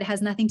falling, but it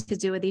has nothing to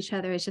do with each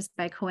other. It's just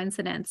by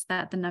coincidence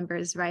that the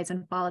numbers rise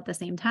and fall at the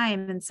same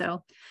time. And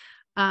so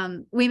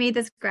we made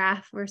this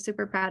graph. We're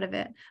super proud of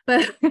it,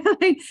 but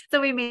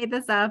so we made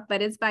this up,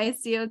 but it's by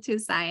CO2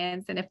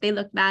 Science. And if they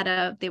look that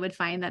up, they would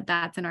find that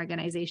that's an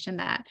organization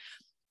that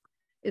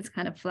is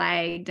kind of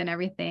flagged and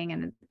everything.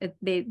 And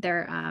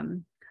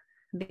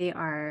they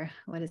are,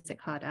 what is it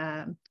called?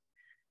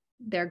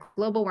 They're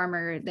global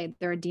warmer.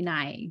 They're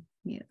denying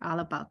all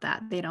about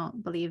that. They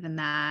don't believe in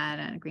that,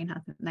 and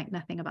greenhouse, like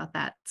nothing about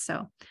that.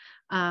 So,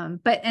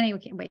 but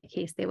anyway,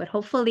 case they would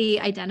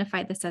hopefully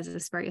identify this as a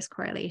spurious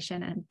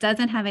correlation, and it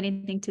doesn't have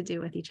anything to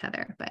do with each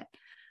other. But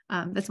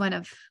that's one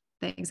of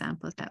the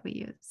examples that we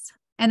use.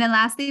 And then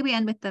lastly, we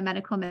end with the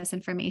medical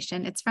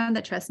misinformation. It's from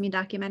the Trust Me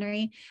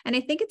documentary, and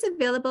I think it's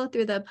available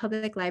through the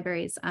public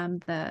libraries.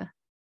 What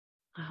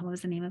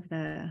was the name of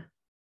the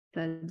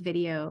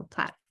video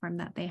platform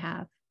that they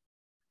have?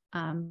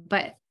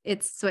 But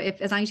it's so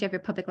as long as you have your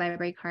public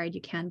library card,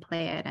 you can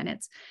play it.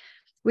 And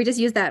we just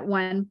use that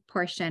one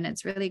portion.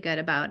 It's really good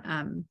about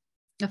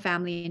a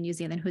family in New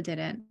Zealand who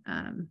didn't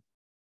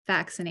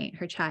vaccinate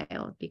her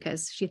child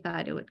because she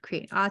thought it would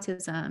create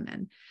autism,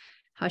 and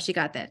how she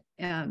got that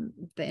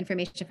the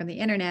information from the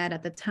internet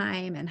at the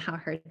time, and how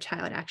her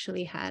child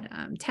actually had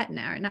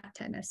tetanus, or not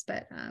tetanus,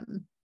 but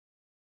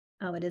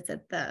what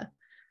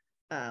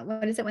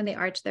is it when they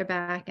arch their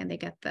back and they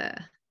get the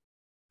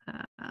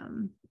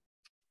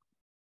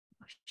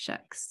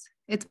shucks.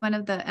 It's one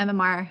of the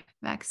MMR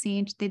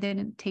vaccines. They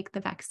didn't take the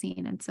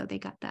vaccine, and so they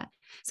got that.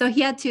 So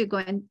he had to go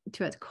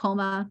into a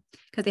coma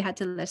because they had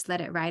to just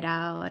let it ride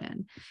out.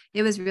 And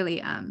it was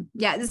really,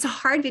 it's a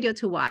hard video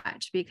to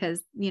watch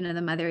because,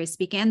 the mother is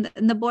speaking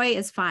and the boy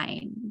is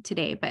fine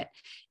today, but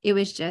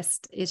it's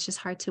just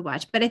hard to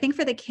watch. But I think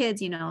for the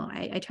kids,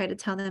 I try to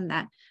tell them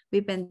that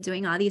we've been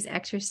doing all these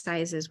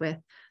exercises with,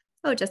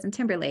 Justin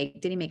Timberlake,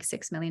 did he make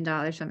 $6 million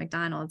from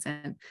McDonald's?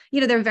 And,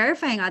 they're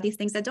verifying all these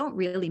things that don't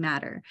really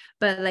matter.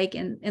 But like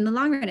in the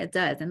long run, it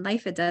does. In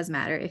life, it does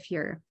matter if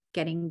you're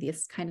getting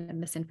this kind of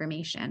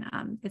misinformation.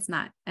 It's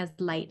not as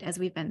light as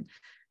we've been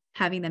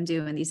having them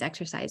do in these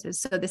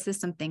exercises. So this is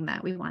something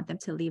that we want them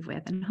to leave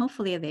with. And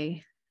hopefully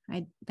they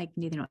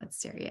know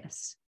it's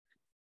serious.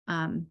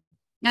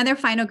 Now their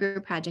final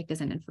group project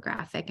is an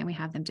infographic, and we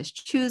have them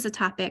just choose a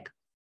topic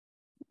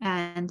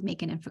and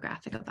make an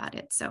infographic about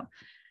it. So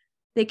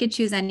they could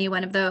choose any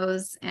one of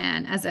those.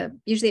 And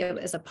usually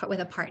with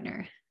a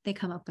partner, they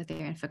come up with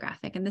their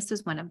infographic. And this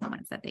was one of the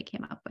ones that they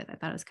came up with. I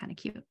thought it was kind of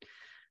cute.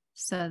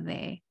 So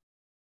they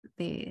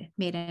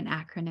made an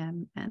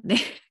acronym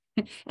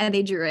and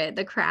they drew it,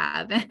 the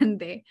crab, and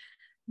they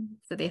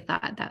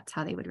thought that's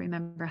how they would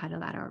remember how to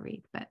lateral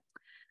read. But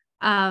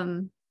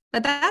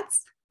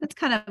that's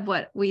kind of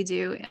what we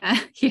do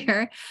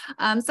here.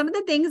 Some of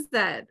the things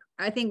that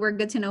I think were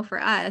good to know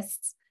for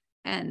us,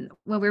 and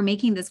when we're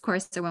making this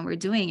course or when we're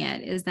doing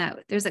it, is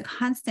that there's a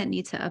constant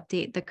need to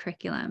update the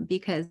curriculum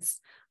because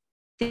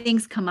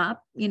things come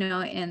up,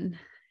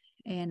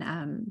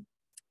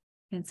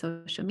 in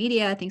social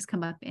media, things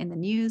come up in the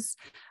news.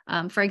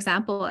 For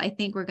example, I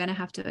think we're going to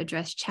have to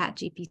address Chat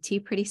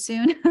GPT pretty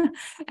soon.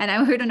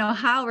 And we don't know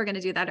how we're going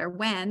to do that or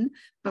when,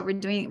 but I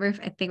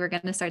think we're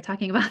going to start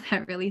talking about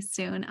that really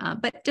soon.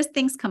 But just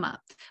things come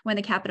up. When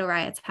the Capitol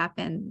riots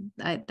happened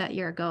that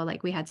year ago,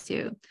 like we had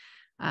to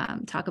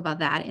talk about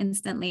that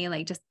instantly,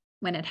 like just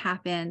when it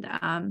happened.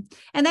 And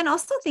then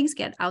also things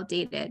get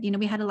outdated.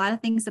 We had a lot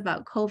of things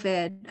about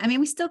COVID. I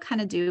mean, we still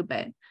kind of do,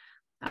 but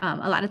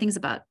a lot of things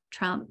about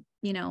Trump,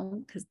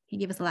 because he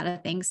gave us a lot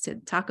of things to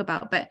talk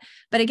about. But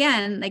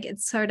again, like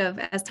it's sort of,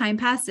 as time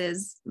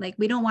passes, like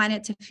we don't want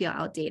it to feel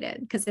outdated,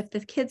 because if the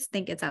kids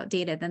think it's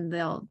outdated, then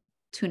they'll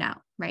tune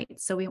out, right?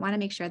 So we want to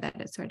make sure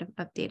that it's sort of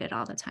updated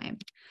all the time.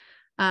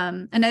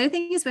 Another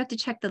thing is we have to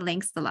check the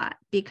links a lot,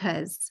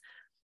 because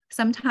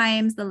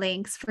sometimes the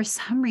links, for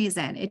some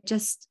reason, it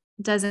just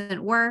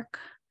doesn't work,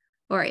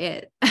 or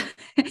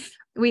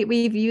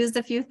we've used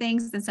a few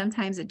things and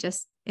sometimes it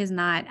just is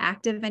not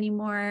active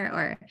anymore,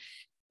 or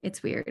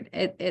it's weird.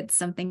 It's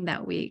something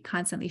that we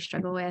constantly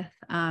struggle with.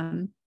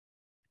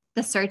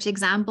 The search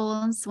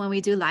examples, when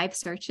we do live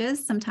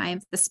searches,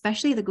 sometimes,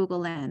 especially the Google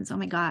Lens, oh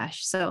my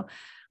gosh. So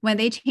when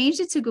they changed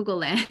it to Google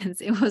Lens,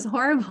 it was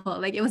horrible.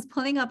 Like it was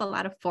pulling up a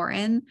lot of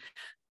foreign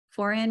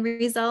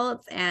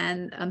results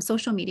and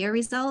social media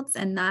results,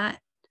 and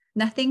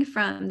nothing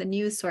from the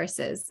news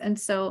sources. And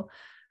so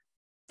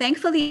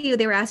thankfully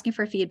they were asking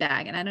for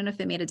feedback, and I don't know if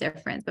it made a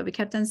difference, but we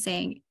kept on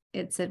saying,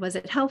 it said, was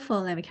it helpful?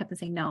 And we kept on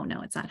saying, no,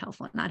 it's not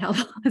helpful. Not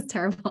helpful. It's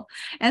terrible.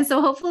 And so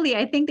hopefully,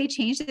 I think they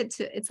changed it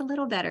to, it's a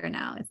little better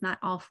now. It's not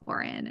all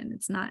foreign, and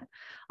it's not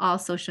all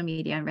social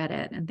media and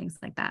Reddit and things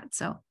like that.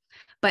 So,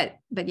 but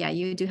yeah,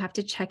 you do have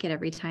to check it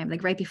every time,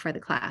 like right before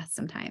the class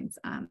sometimes,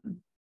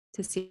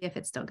 to see if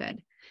it's still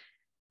good.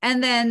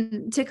 And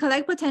then to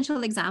collect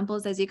potential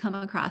examples as you come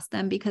across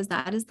them, because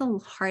that is the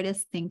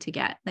hardest thing to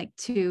get, like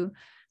to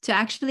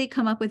actually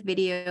come up with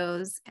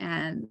videos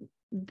and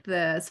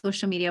the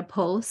social media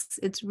posts.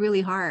 It's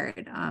really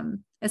hard,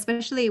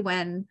 especially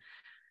when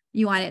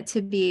you want it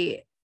to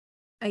be,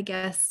 I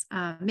guess,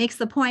 makes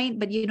the point,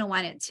 but you don't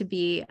want it to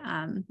be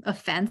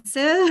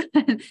offensive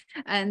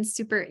and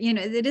super,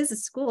 it is a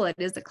school, it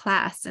is a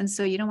class. And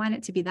so you don't want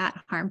it to be that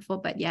harmful,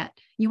 but yet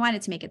you want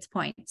it to make its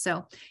point.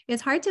 So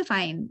it's hard to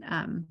find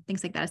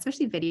things like that,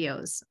 especially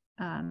videos,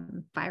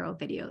 viral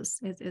videos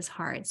is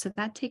hard. So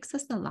that takes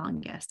us the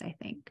longest, I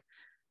think,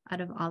 out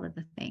of all of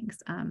the things.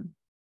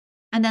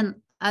 And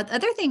then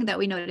other thing that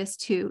we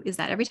noticed too is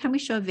that every time we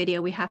show a video,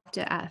 we have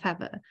to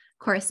have a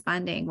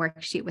corresponding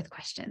worksheet with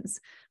questions,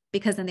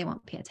 because then they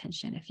won't pay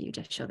attention if you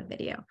just show the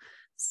video.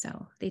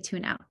 So they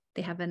tune out.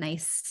 They have a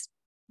nice,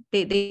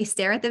 they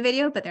stare at the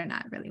video, but they're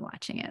not really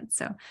watching it.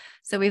 So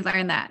we've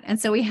learned that. And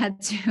so we had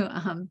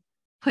to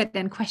put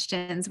in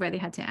questions where they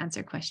had to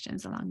answer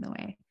questions along the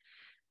way.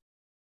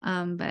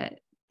 But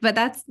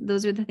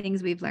those are the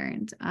things we've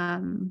learned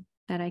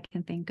that I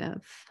can think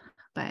of.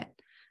 But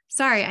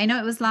sorry, I know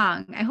it was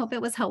long. I hope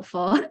it was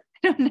helpful. I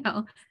don't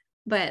know.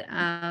 But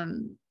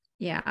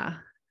yeah,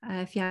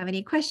 if you have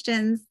any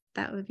questions,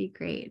 that would be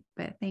great.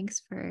 But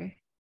thanks for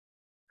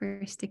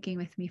sticking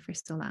with me for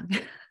so long.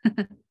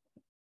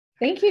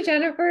 Thank you,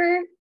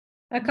 Jennifer.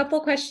 A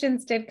couple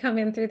questions did come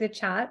in through the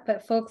chat,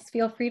 but folks,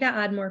 feel free to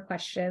add more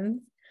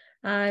questions.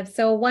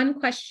 So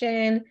one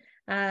question,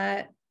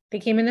 they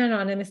came in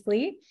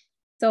anonymously.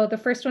 So the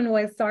first one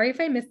was, sorry if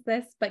I missed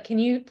this, but can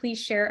you please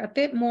share a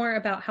bit more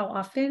about how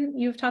often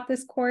you've taught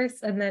this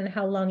course, and then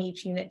how long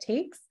each unit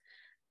takes?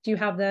 Do you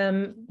have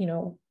them,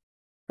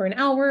 for an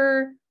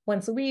hour,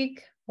 once a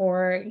week,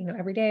 or,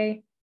 every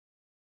day?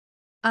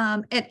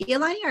 At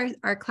Iolani,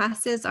 our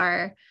classes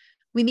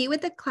we meet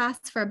with the class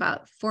for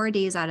about 4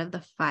 days out of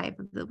the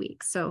 5 of the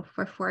week. So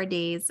for 4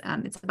 days,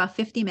 it's about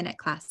 50-minute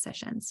class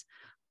sessions.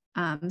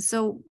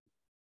 So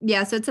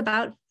it's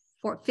about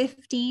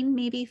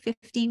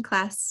 15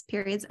 class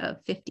periods of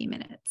 50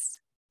 minutes.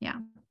 Yeah,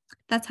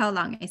 that's how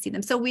long I see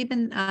them. So we've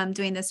been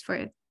doing this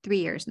for 3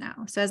 years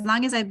now. So as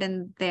long as I've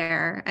been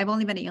there, I've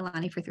only been at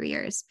Iolani for 3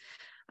 years.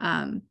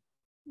 I've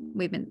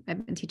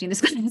been teaching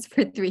this class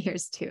for 3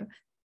 years too.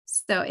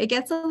 So it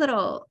gets a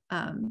little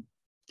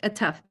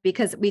tough,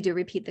 because we do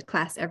repeat the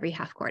class every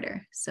half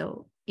quarter.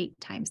 So 8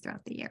 times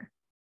throughout the year.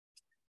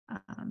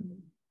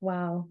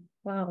 Wow.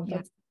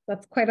 Yeah.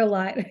 That's quite a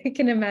lot. I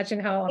can imagine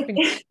how often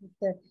you have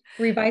to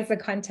revise the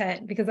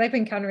content, because I've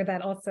encountered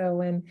that also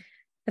when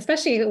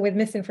especially with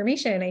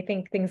misinformation, I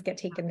think things get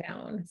taken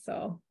down.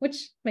 So,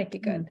 which might be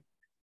good.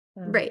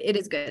 Right. It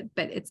is good,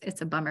 but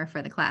it's a bummer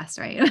for the class,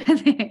 right?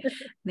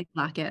 They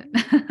block it.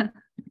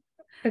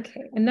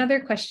 Okay, another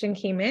question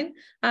came in.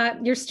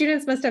 Your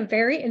students must have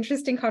very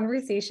interesting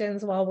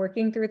conversations while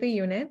working through the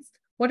units.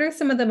 What are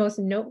some of the most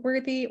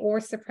noteworthy or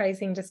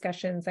surprising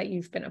discussions that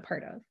you've been a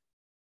part of?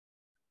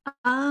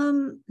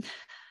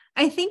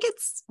 I think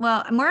it's,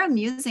 well, more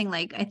amusing.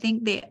 Like, I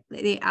think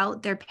they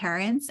out their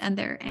parents and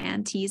their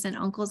aunties and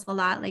uncles a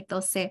lot. Like, they'll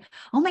say,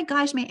 "Oh my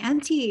gosh, my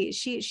auntie,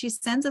 she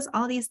sends us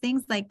all these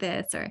things like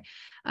this." Or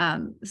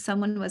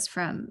someone was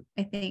from,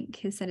 I think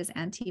he said his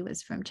auntie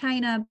was from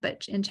China,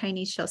 but in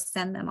Chinese she'll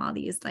send them all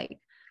these like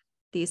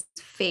these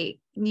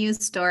fake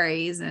news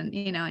stories, and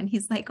and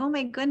he's like, "Oh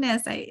my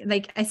goodness." I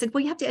said,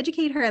 "Well, you have to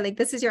educate her, like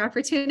this is your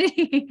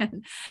opportunity."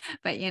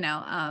 But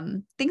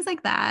things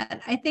like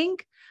that. I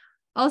think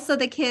also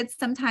the kids,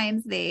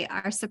 sometimes they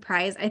are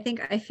surprised. I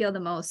think I feel the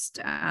most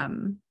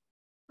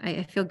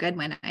I feel good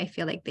when I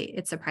feel like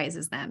it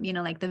surprises them,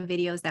 like the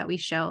videos that we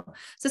show.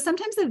 So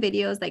sometimes the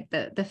videos, like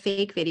the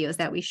fake videos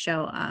that we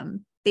show,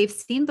 they've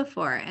seen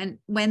before, and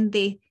when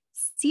they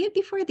see it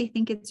before, they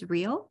think it's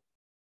real,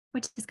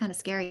 which is kind of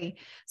scary.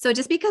 So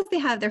just because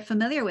they're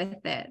familiar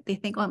with it, they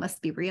think, "Oh, it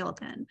must be real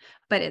then."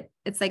 But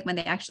it's like when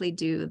they actually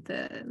do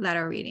the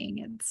lateral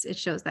reading, it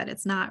shows that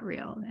it's not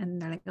real.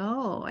 And they're like,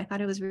 "Oh, I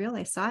thought it was real.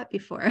 I saw it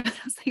before." I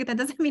was like, that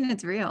doesn't mean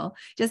it's real.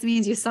 It just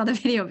means you saw the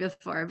video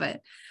before.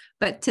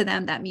 But to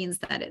them, that means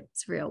that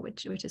it's real,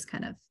 which is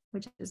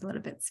a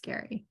little bit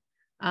scary.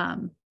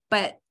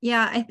 But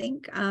yeah, I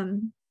think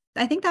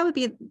that would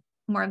be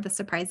more of the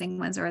surprising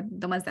ones, or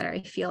the ones that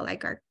I feel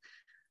like are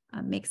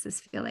makes us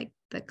feel like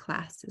the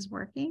class is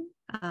working.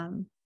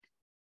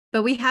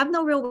 But we have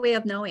no real way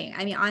of knowing.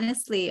 I mean,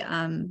 honestly,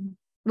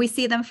 we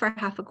see them for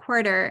half a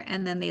quarter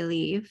and then they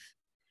leave.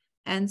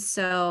 And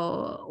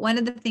so one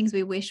of the things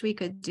we wish we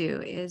could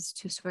do is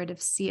to sort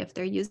of see if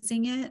they're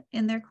using it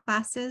in their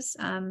classes.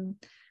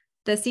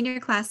 The senior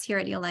class here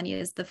at Iolani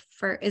is the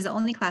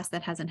only class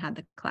that hasn't had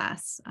the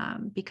class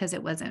because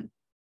it wasn't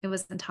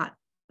taught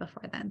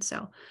before then.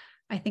 So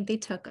I think they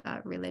took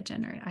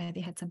religion, or they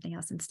had something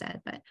else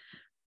instead. But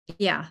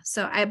yeah,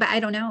 but I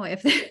don't know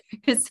if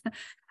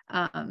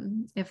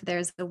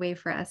there's a way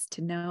for us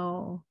to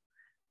know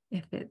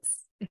if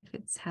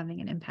it's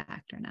having an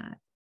impact or not.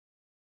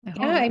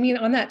 I mean,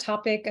 on that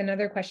topic,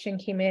 another question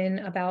came in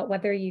about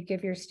whether you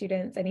give your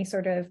students any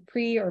sort of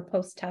pre or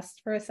post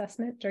test for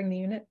assessment during the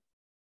unit.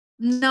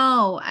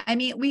 No, I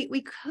mean,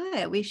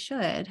 we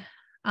should.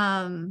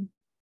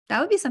 That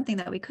would be something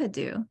that we could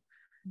do.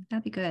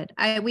 That'd be good.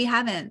 We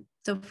haven't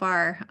so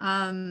far.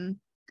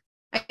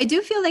 I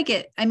do feel like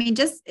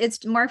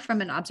it's more from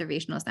an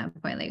observational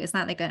standpoint. Like, it's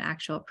not like an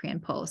actual pre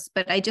and post,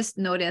 but I just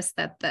noticed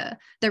that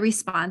the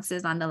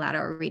responses on the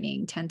lateral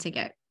reading tend to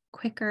get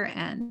quicker,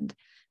 and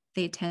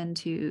they tend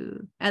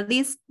to, at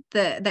least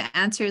the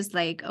answers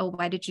like, "Oh,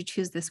 why did you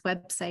choose this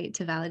website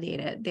to validate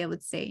it?" They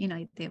would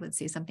say, they would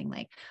say something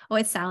like, "Oh,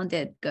 it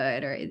sounded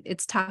good," or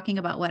 "It's talking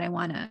about what I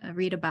want to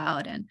read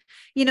about." And,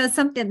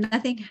 something,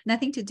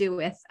 nothing to do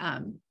with,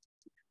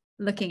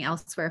 looking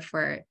elsewhere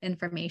for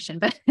information,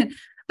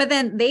 but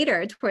then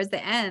later towards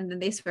the end, then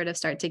they sort of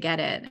start to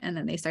get it, and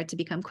then they start to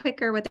become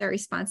quicker with their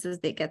responses.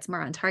 It gets more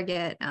on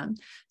target.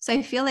 So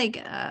I feel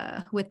like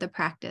with the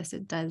practice,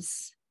 it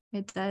does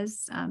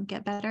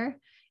get better.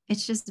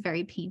 It's just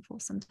very painful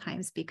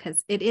sometimes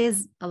because it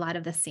is a lot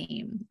of the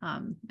same,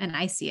 and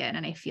I see it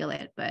and I feel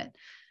it, but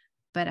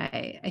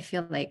I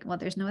feel like, well,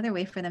 there's no other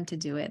way for them to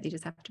do it. They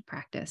just have to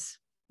practice,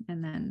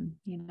 and then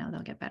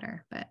they'll get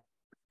better. But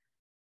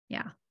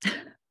yeah.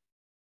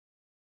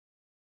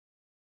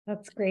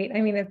 That's great.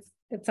 I mean,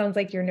 it sounds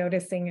like you're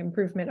noticing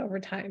improvement over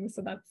time.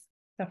 So that's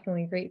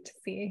definitely great to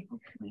see.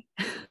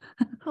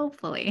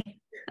 Hopefully.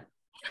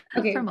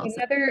 Okay,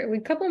 a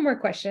couple more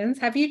questions.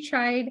 Have you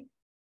tried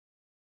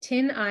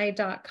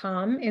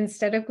tineye.com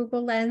instead of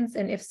Google Lens?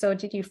 And if so,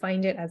 did you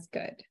find it as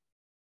good?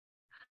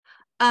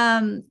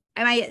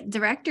 My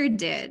director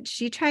did.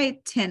 She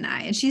tried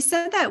TinEye, and she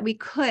said that we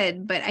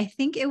could, but I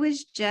think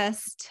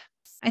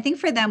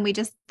for them, we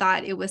just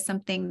thought it was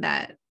something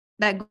that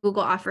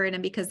Google offered,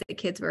 and because the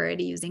kids were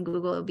already using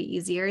Google, it would be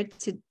easier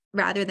to,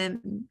 rather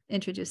than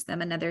introduce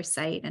them another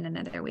site and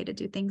another way to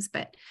do things.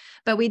 But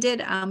we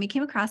did, we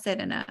came across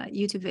it in a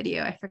YouTube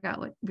video. I forgot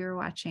what we were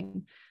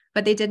watching,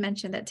 but they did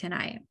mention that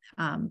TinEye,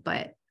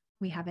 but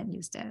we haven't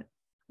used it,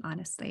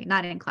 honestly,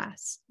 not in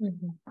class.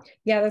 Mm-hmm.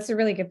 Yeah, that's a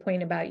really good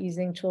point about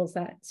using tools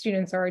that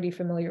students are already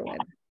familiar with.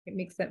 It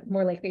makes it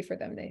more likely for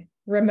them to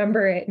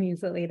remember it and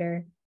use it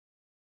later.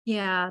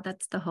 Yeah,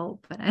 that's the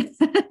hope, but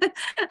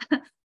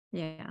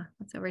yeah,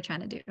 that's what we're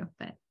trying to do.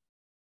 But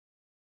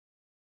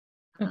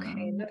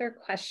okay, another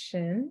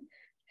question.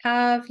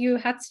 Have you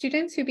had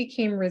students who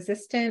became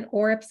resistant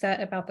or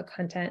upset about the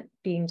content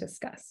being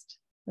discussed,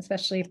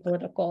 especially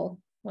political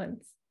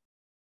ones?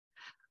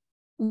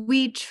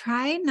 We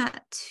try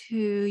not to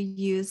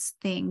use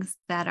things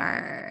that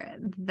are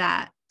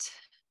that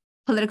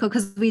political,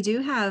 because we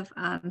do have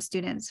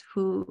students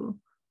who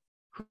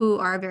who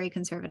are very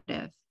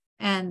conservative,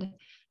 and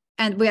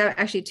we are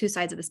actually two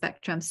sides of the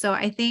spectrum. So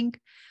I think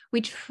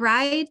we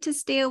try to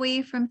stay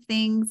away from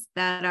things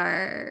that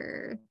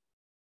are,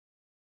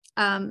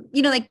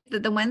 like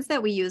the ones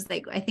that we use,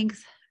 like I think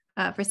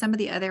for some of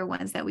the other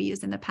ones that we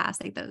used in the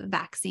past, like the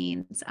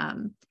vaccines,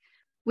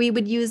 we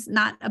would use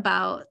not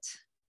about,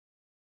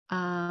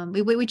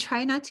 we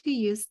try not to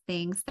use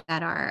things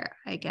that are,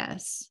 I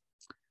guess,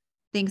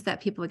 things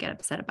that people would get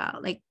upset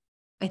about. Like,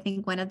 I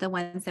think one of the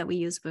ones that we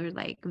used were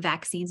like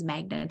vaccines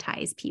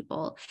magnetize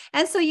people.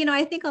 And so,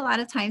 I think a lot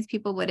of times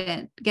people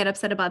wouldn't get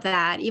upset about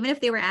that. Even if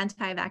they were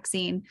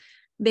anti-vaccine,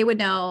 they would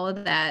know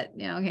that,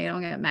 okay,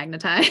 don't get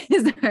magnetized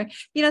or,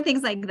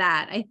 things like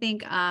that. I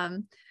think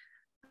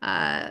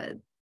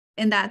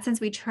in that sense,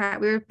 we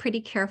were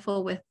pretty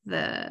careful with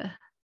the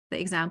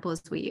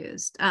examples we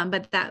used.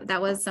 But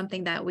that was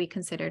something that we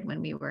considered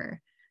when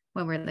we're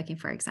looking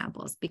for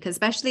examples, because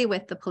especially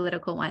with the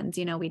political ones,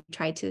 we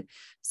tried to,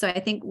 so I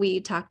think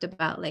we talked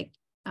about like,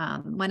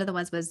 one of the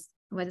ones was,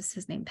 what is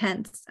his name?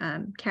 Pence,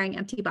 carrying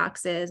empty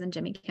boxes, and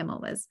Jimmy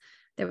Kimmel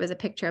there was a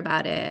picture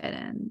about it,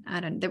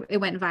 and it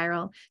went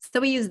viral. So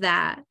we used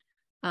that.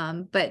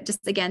 But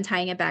just again,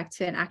 tying it back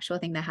to an actual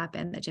thing that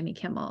happened that Jimmy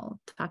Kimmel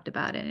talked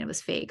about, and it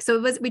was fake.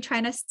 So we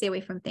try to stay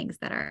away from things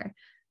that are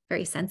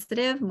very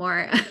sensitive,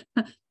 more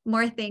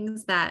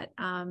things that,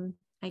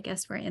 I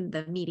guess, were in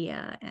the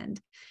media and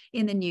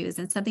in the news,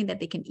 and something that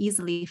they can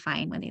easily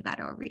find when they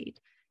lateral read,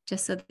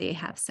 just so they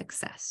have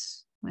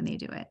success when they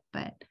do it.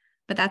 But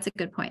that's a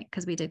good point,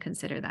 because we did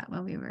consider that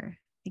when we were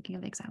thinking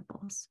of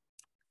examples.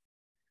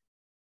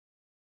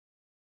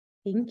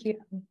 Thank you.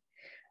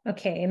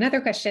 Okay,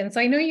 another question. So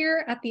I know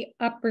you're at the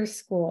upper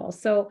school.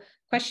 So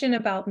question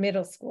about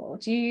middle school.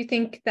 Do you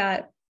think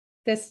that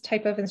this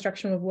type of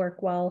instruction would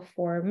work well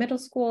for middle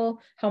school?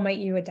 How might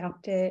you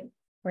adapt it,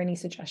 or any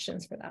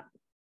suggestions for that?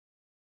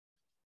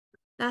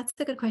 That's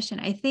a good question.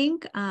 I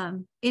think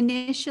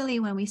initially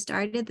when we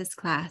started this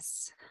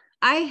class,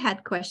 I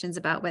had questions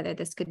about whether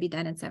this could be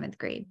done in 7th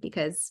grade,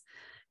 because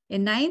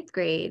in 9th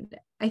grade,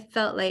 I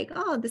felt like,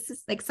 oh, this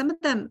is like, some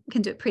of them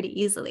can do it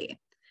pretty easily.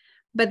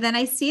 But then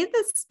I see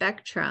the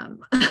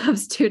spectrum of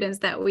students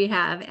that we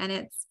have, and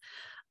it's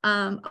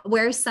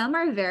where some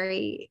are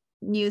very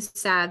news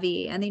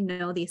savvy and they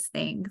know these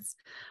things.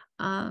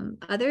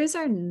 Others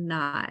are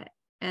not.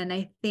 And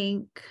I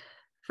think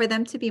for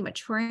them to be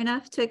mature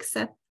enough to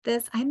accept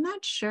this, I'm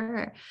not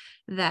sure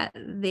that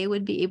they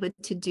would be able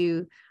to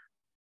do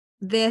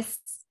this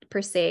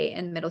per se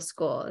in middle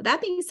school. That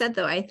being said,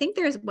 though, I think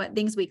there's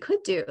things we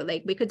could do.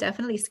 Like, we could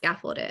definitely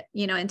scaffold it,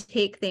 and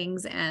take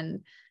things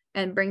and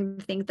bring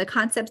the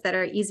concepts that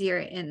are easier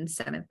in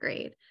 7th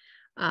grade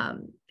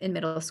in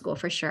middle school,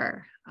 for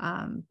sure.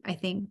 I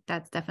think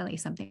that's definitely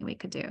something we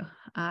could do.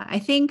 I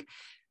think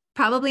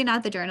probably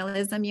not the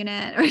journalism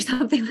unit or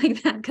something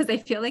like that, because I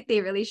feel like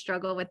they really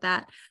struggle with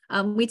that.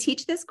 We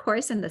teach this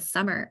course in the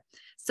summer.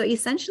 So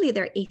essentially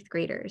they're 8th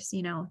graders,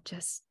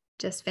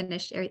 just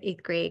finished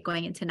 8th grade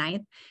going into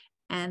 9th.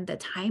 And the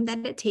time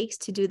that it takes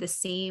to do the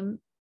same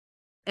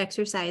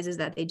exercises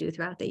that they do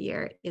throughout the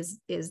year is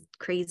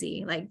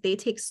crazy. Like, they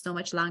take so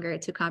much longer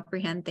to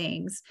comprehend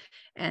things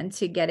and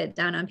to get it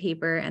down on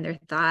paper, and their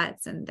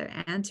thoughts and their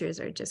answers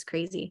are just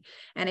crazy.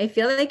 And I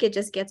feel like it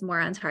just gets more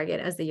on target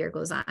as the year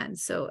goes on.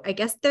 So I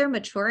guess they're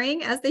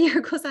maturing as the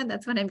year goes on.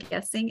 That's what I'm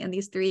guessing. In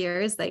these 3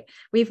 years, like,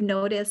 we've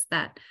noticed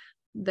that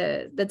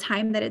the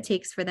time that it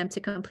takes for them to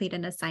complete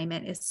an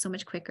assignment is so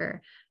much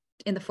quicker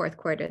in the 4th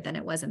quarter than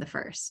it was in the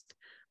 1st.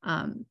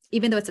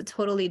 Even though it's a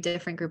totally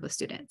different group of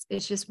students.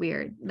 It's just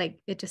weird. Like,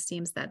 it just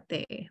seems that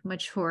they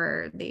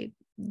mature, they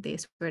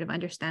sort of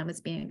understand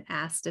what's being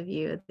asked of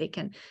you.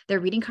 Their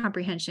reading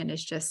comprehension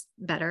is just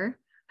better.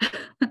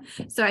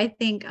 So I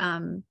think,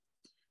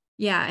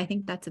 I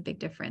think that's a big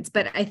difference.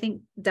 But I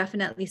think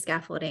definitely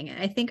scaffolding.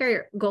 I think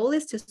our goal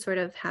is to sort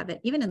of have it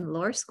even in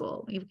lower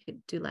school. We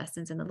could do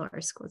lessons in the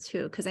lower school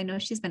too, because I know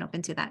she's been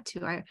open to that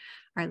too, our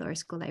lower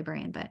school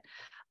librarian.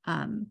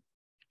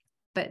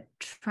 But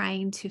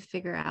trying to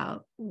figure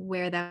out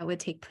where that would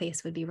take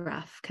place would be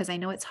rough, because I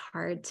know it's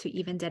hard to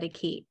even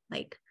dedicate,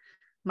 like,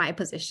 my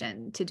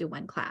position to do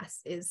one class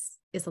is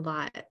a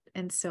lot.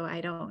 And so I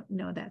don't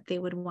know that they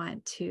would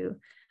want to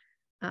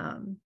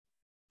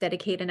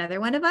dedicate another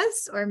one of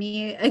us or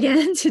me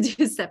again to do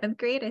 7th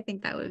grade. I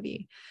think that would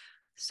be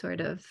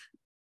sort of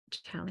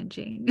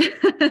challenging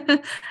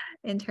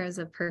in terms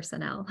of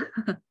personnel.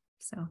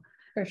 So.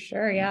 For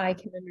sure. Yeah, I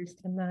can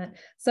understand that.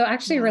 So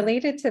actually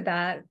related to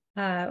that,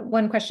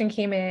 one question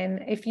came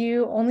in. If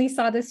you only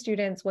saw the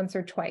students once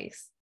or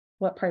twice,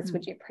 what parts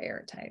would you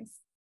prioritize?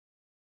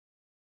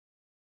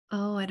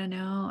 Oh, I don't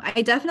know.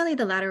 I definitely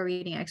the lateral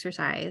reading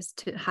exercise,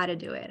 to how to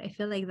do it. I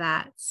feel like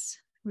that's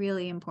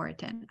really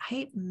important.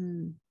 I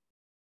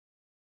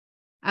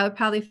would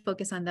probably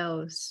focus on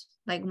those.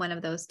 like one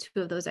of those,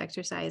 two of those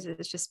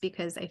exercises, just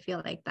because I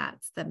feel like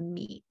that's the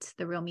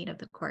real meat of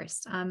the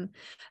course.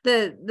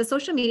 The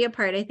social media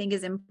part, I think,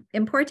 is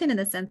important in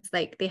the sense,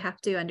 like, they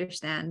have to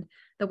understand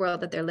the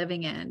world that they're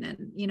living in,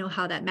 and, you know,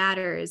 how that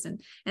matters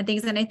and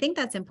things. And I think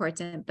that's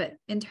important, but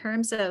in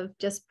terms of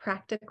just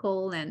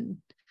practical and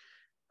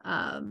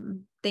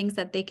things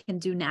that they can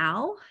do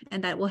now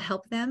and that will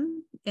help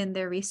them in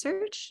their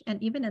research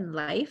and even in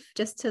life,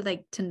 just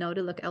to know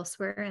to look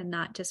elsewhere and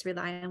not just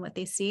rely on what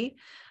they see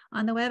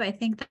on the web. I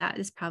think that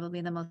is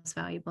probably the most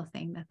valuable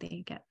thing that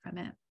they get from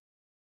it.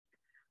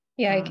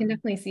 Yeah, I can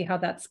definitely see how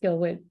that skill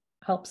would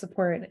help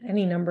support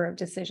any number of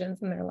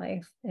decisions in their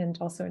life and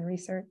also in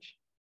research.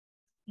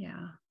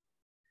 Yeah.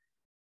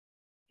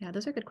 Yeah,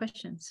 those are good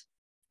questions.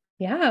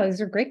 Yeah, those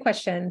are great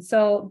questions.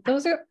 So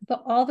those are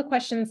all the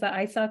questions that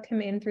I saw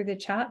come in through the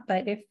chat,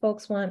 but if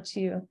folks want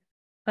to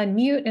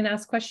unmute and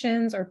ask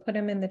questions or put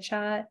them in the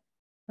chat,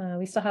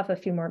 we still have a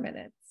few more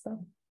minutes.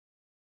 So.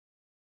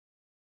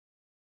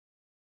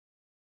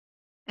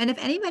 And if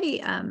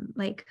anybody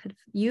like could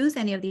use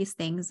any of these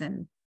things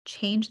and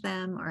change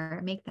them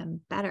or make them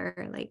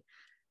better, like,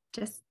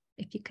 just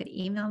if you could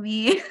email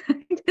me,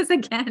 because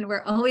again,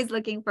 we're always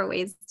looking for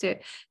ways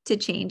to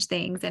change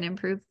things and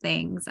improve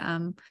things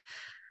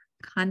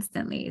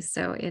constantly.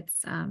 So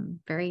it's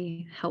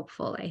very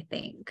helpful, I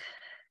think,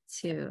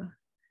 to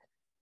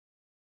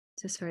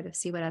sort of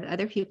see what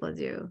other people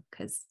do,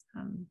 because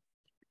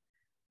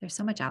there's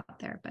so much out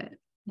there, but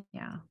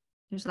yeah,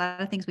 there's a lot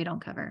of things we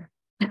don't cover.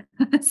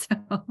 So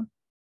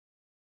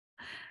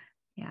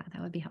yeah,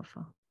 that would be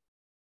helpful.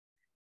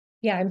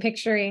 Yeah, I'm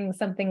picturing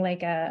something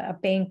like a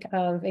bank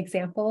of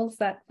examples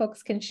that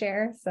folks can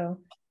share. So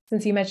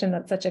since you mentioned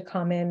that's such a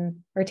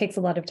common, or it takes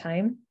a lot of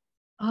time.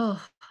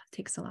 Oh, it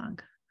takes so long.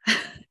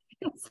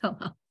 It's so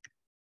long.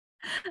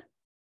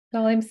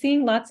 Well, I'm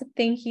seeing lots of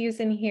thank yous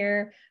in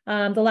here.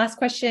 The last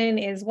question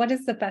is, what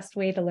is the best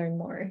way to learn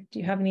more? Do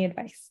you have any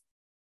advice?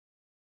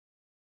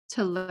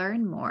 To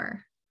learn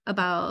more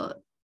about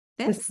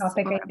this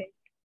topic, or... I think.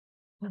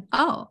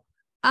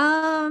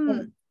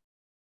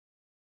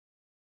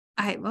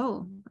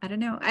 I don't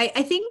know.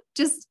 I think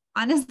just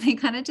honestly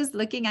kind of just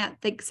looking at,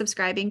 like,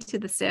 subscribing to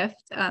the SIFT,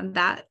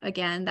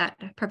 that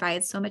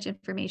provides so much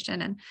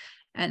information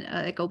and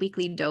like a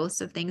weekly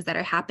dose of things that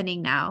are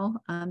happening now.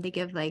 They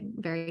give like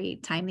very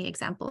timely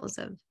examples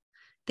of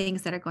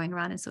things that are going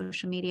around in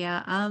social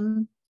media.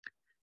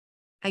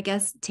 I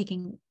guess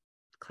taking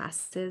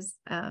classes.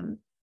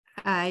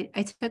 I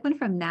took one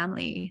from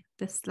NAMLE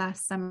this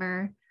last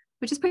summer,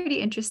 which is pretty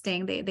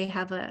interesting. They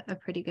have a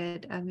pretty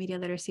good media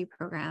literacy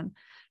program,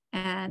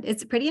 and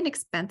it's pretty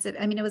inexpensive.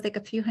 I mean, it was like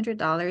a few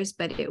 $100s,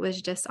 but it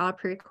was just all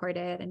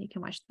pre-recorded and you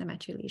can watch them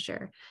at your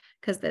leisure,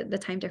 because the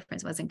time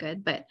difference wasn't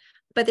good, but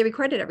they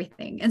recorded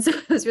everything. And so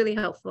it was really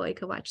helpful. I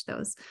could watch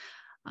those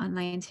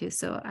online too.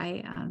 So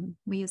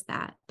we use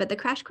that. But the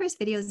crash course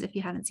videos, if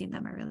you haven't seen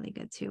them, are really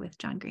good too, with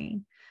John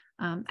Green.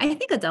 I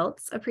think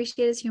adults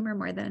appreciate his humor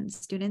more than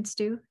students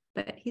do,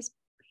 but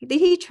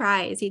he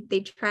tries. They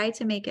try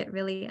to make it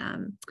really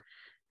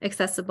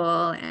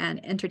accessible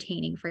and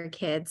entertaining for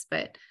kids.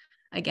 But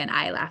again,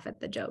 I laugh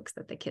at the jokes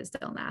that the kids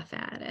don't laugh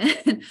at.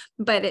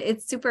 But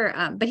it's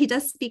super, but he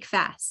does speak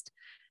fast.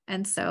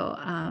 And so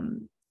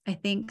I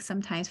think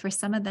sometimes for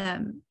some of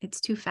them,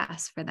 it's too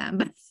fast for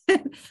them,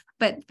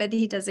 but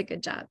he does a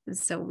good job. And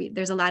so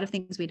there's a lot of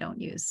things we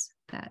don't use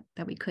that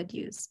we could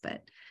use,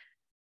 but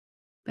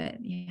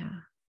yeah,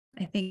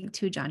 I think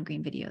 2 John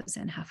Green videos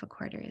and half a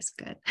quarter is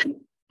good.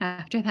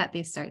 After that,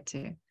 they start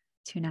to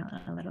tune out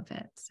a little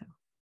bit. So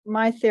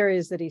my theory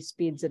is that he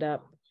speeds it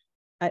up.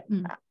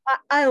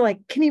 I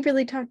like, can he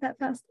really talk that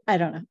fast? I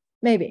don't know,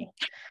 maybe.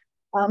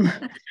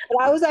 But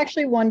I was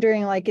actually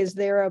wondering, like, is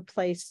there a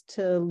place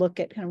to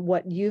look at kind of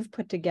what you've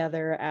put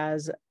together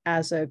as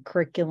a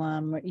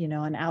curriculum, you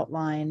know, an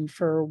outline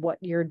for what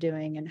you're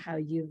doing and how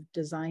you've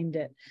designed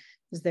it?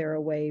 Is there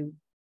a way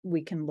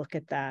we can look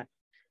at that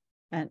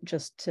and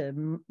just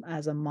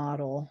as a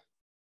model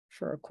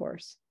for a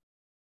course?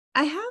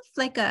 I have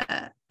like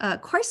a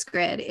course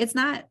grid. It's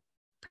not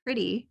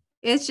pretty.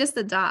 It's just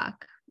a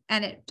doc,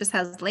 and it just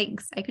has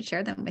links. I could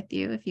share them with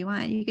you if you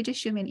want. You could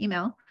just shoot me an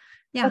email.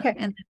 Yeah. Okay.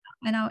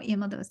 And I'll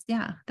email those.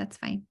 Yeah, that's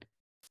fine.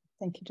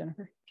 Thank you,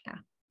 Jennifer.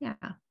 Yeah.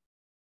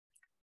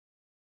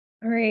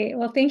 All right.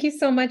 Well, thank you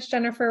so much,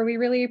 Jennifer. We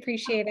really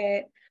appreciate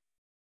it.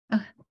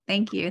 Oh,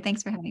 thank you.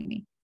 Thanks for having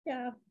me.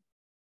 Yeah.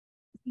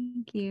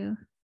 Thank you.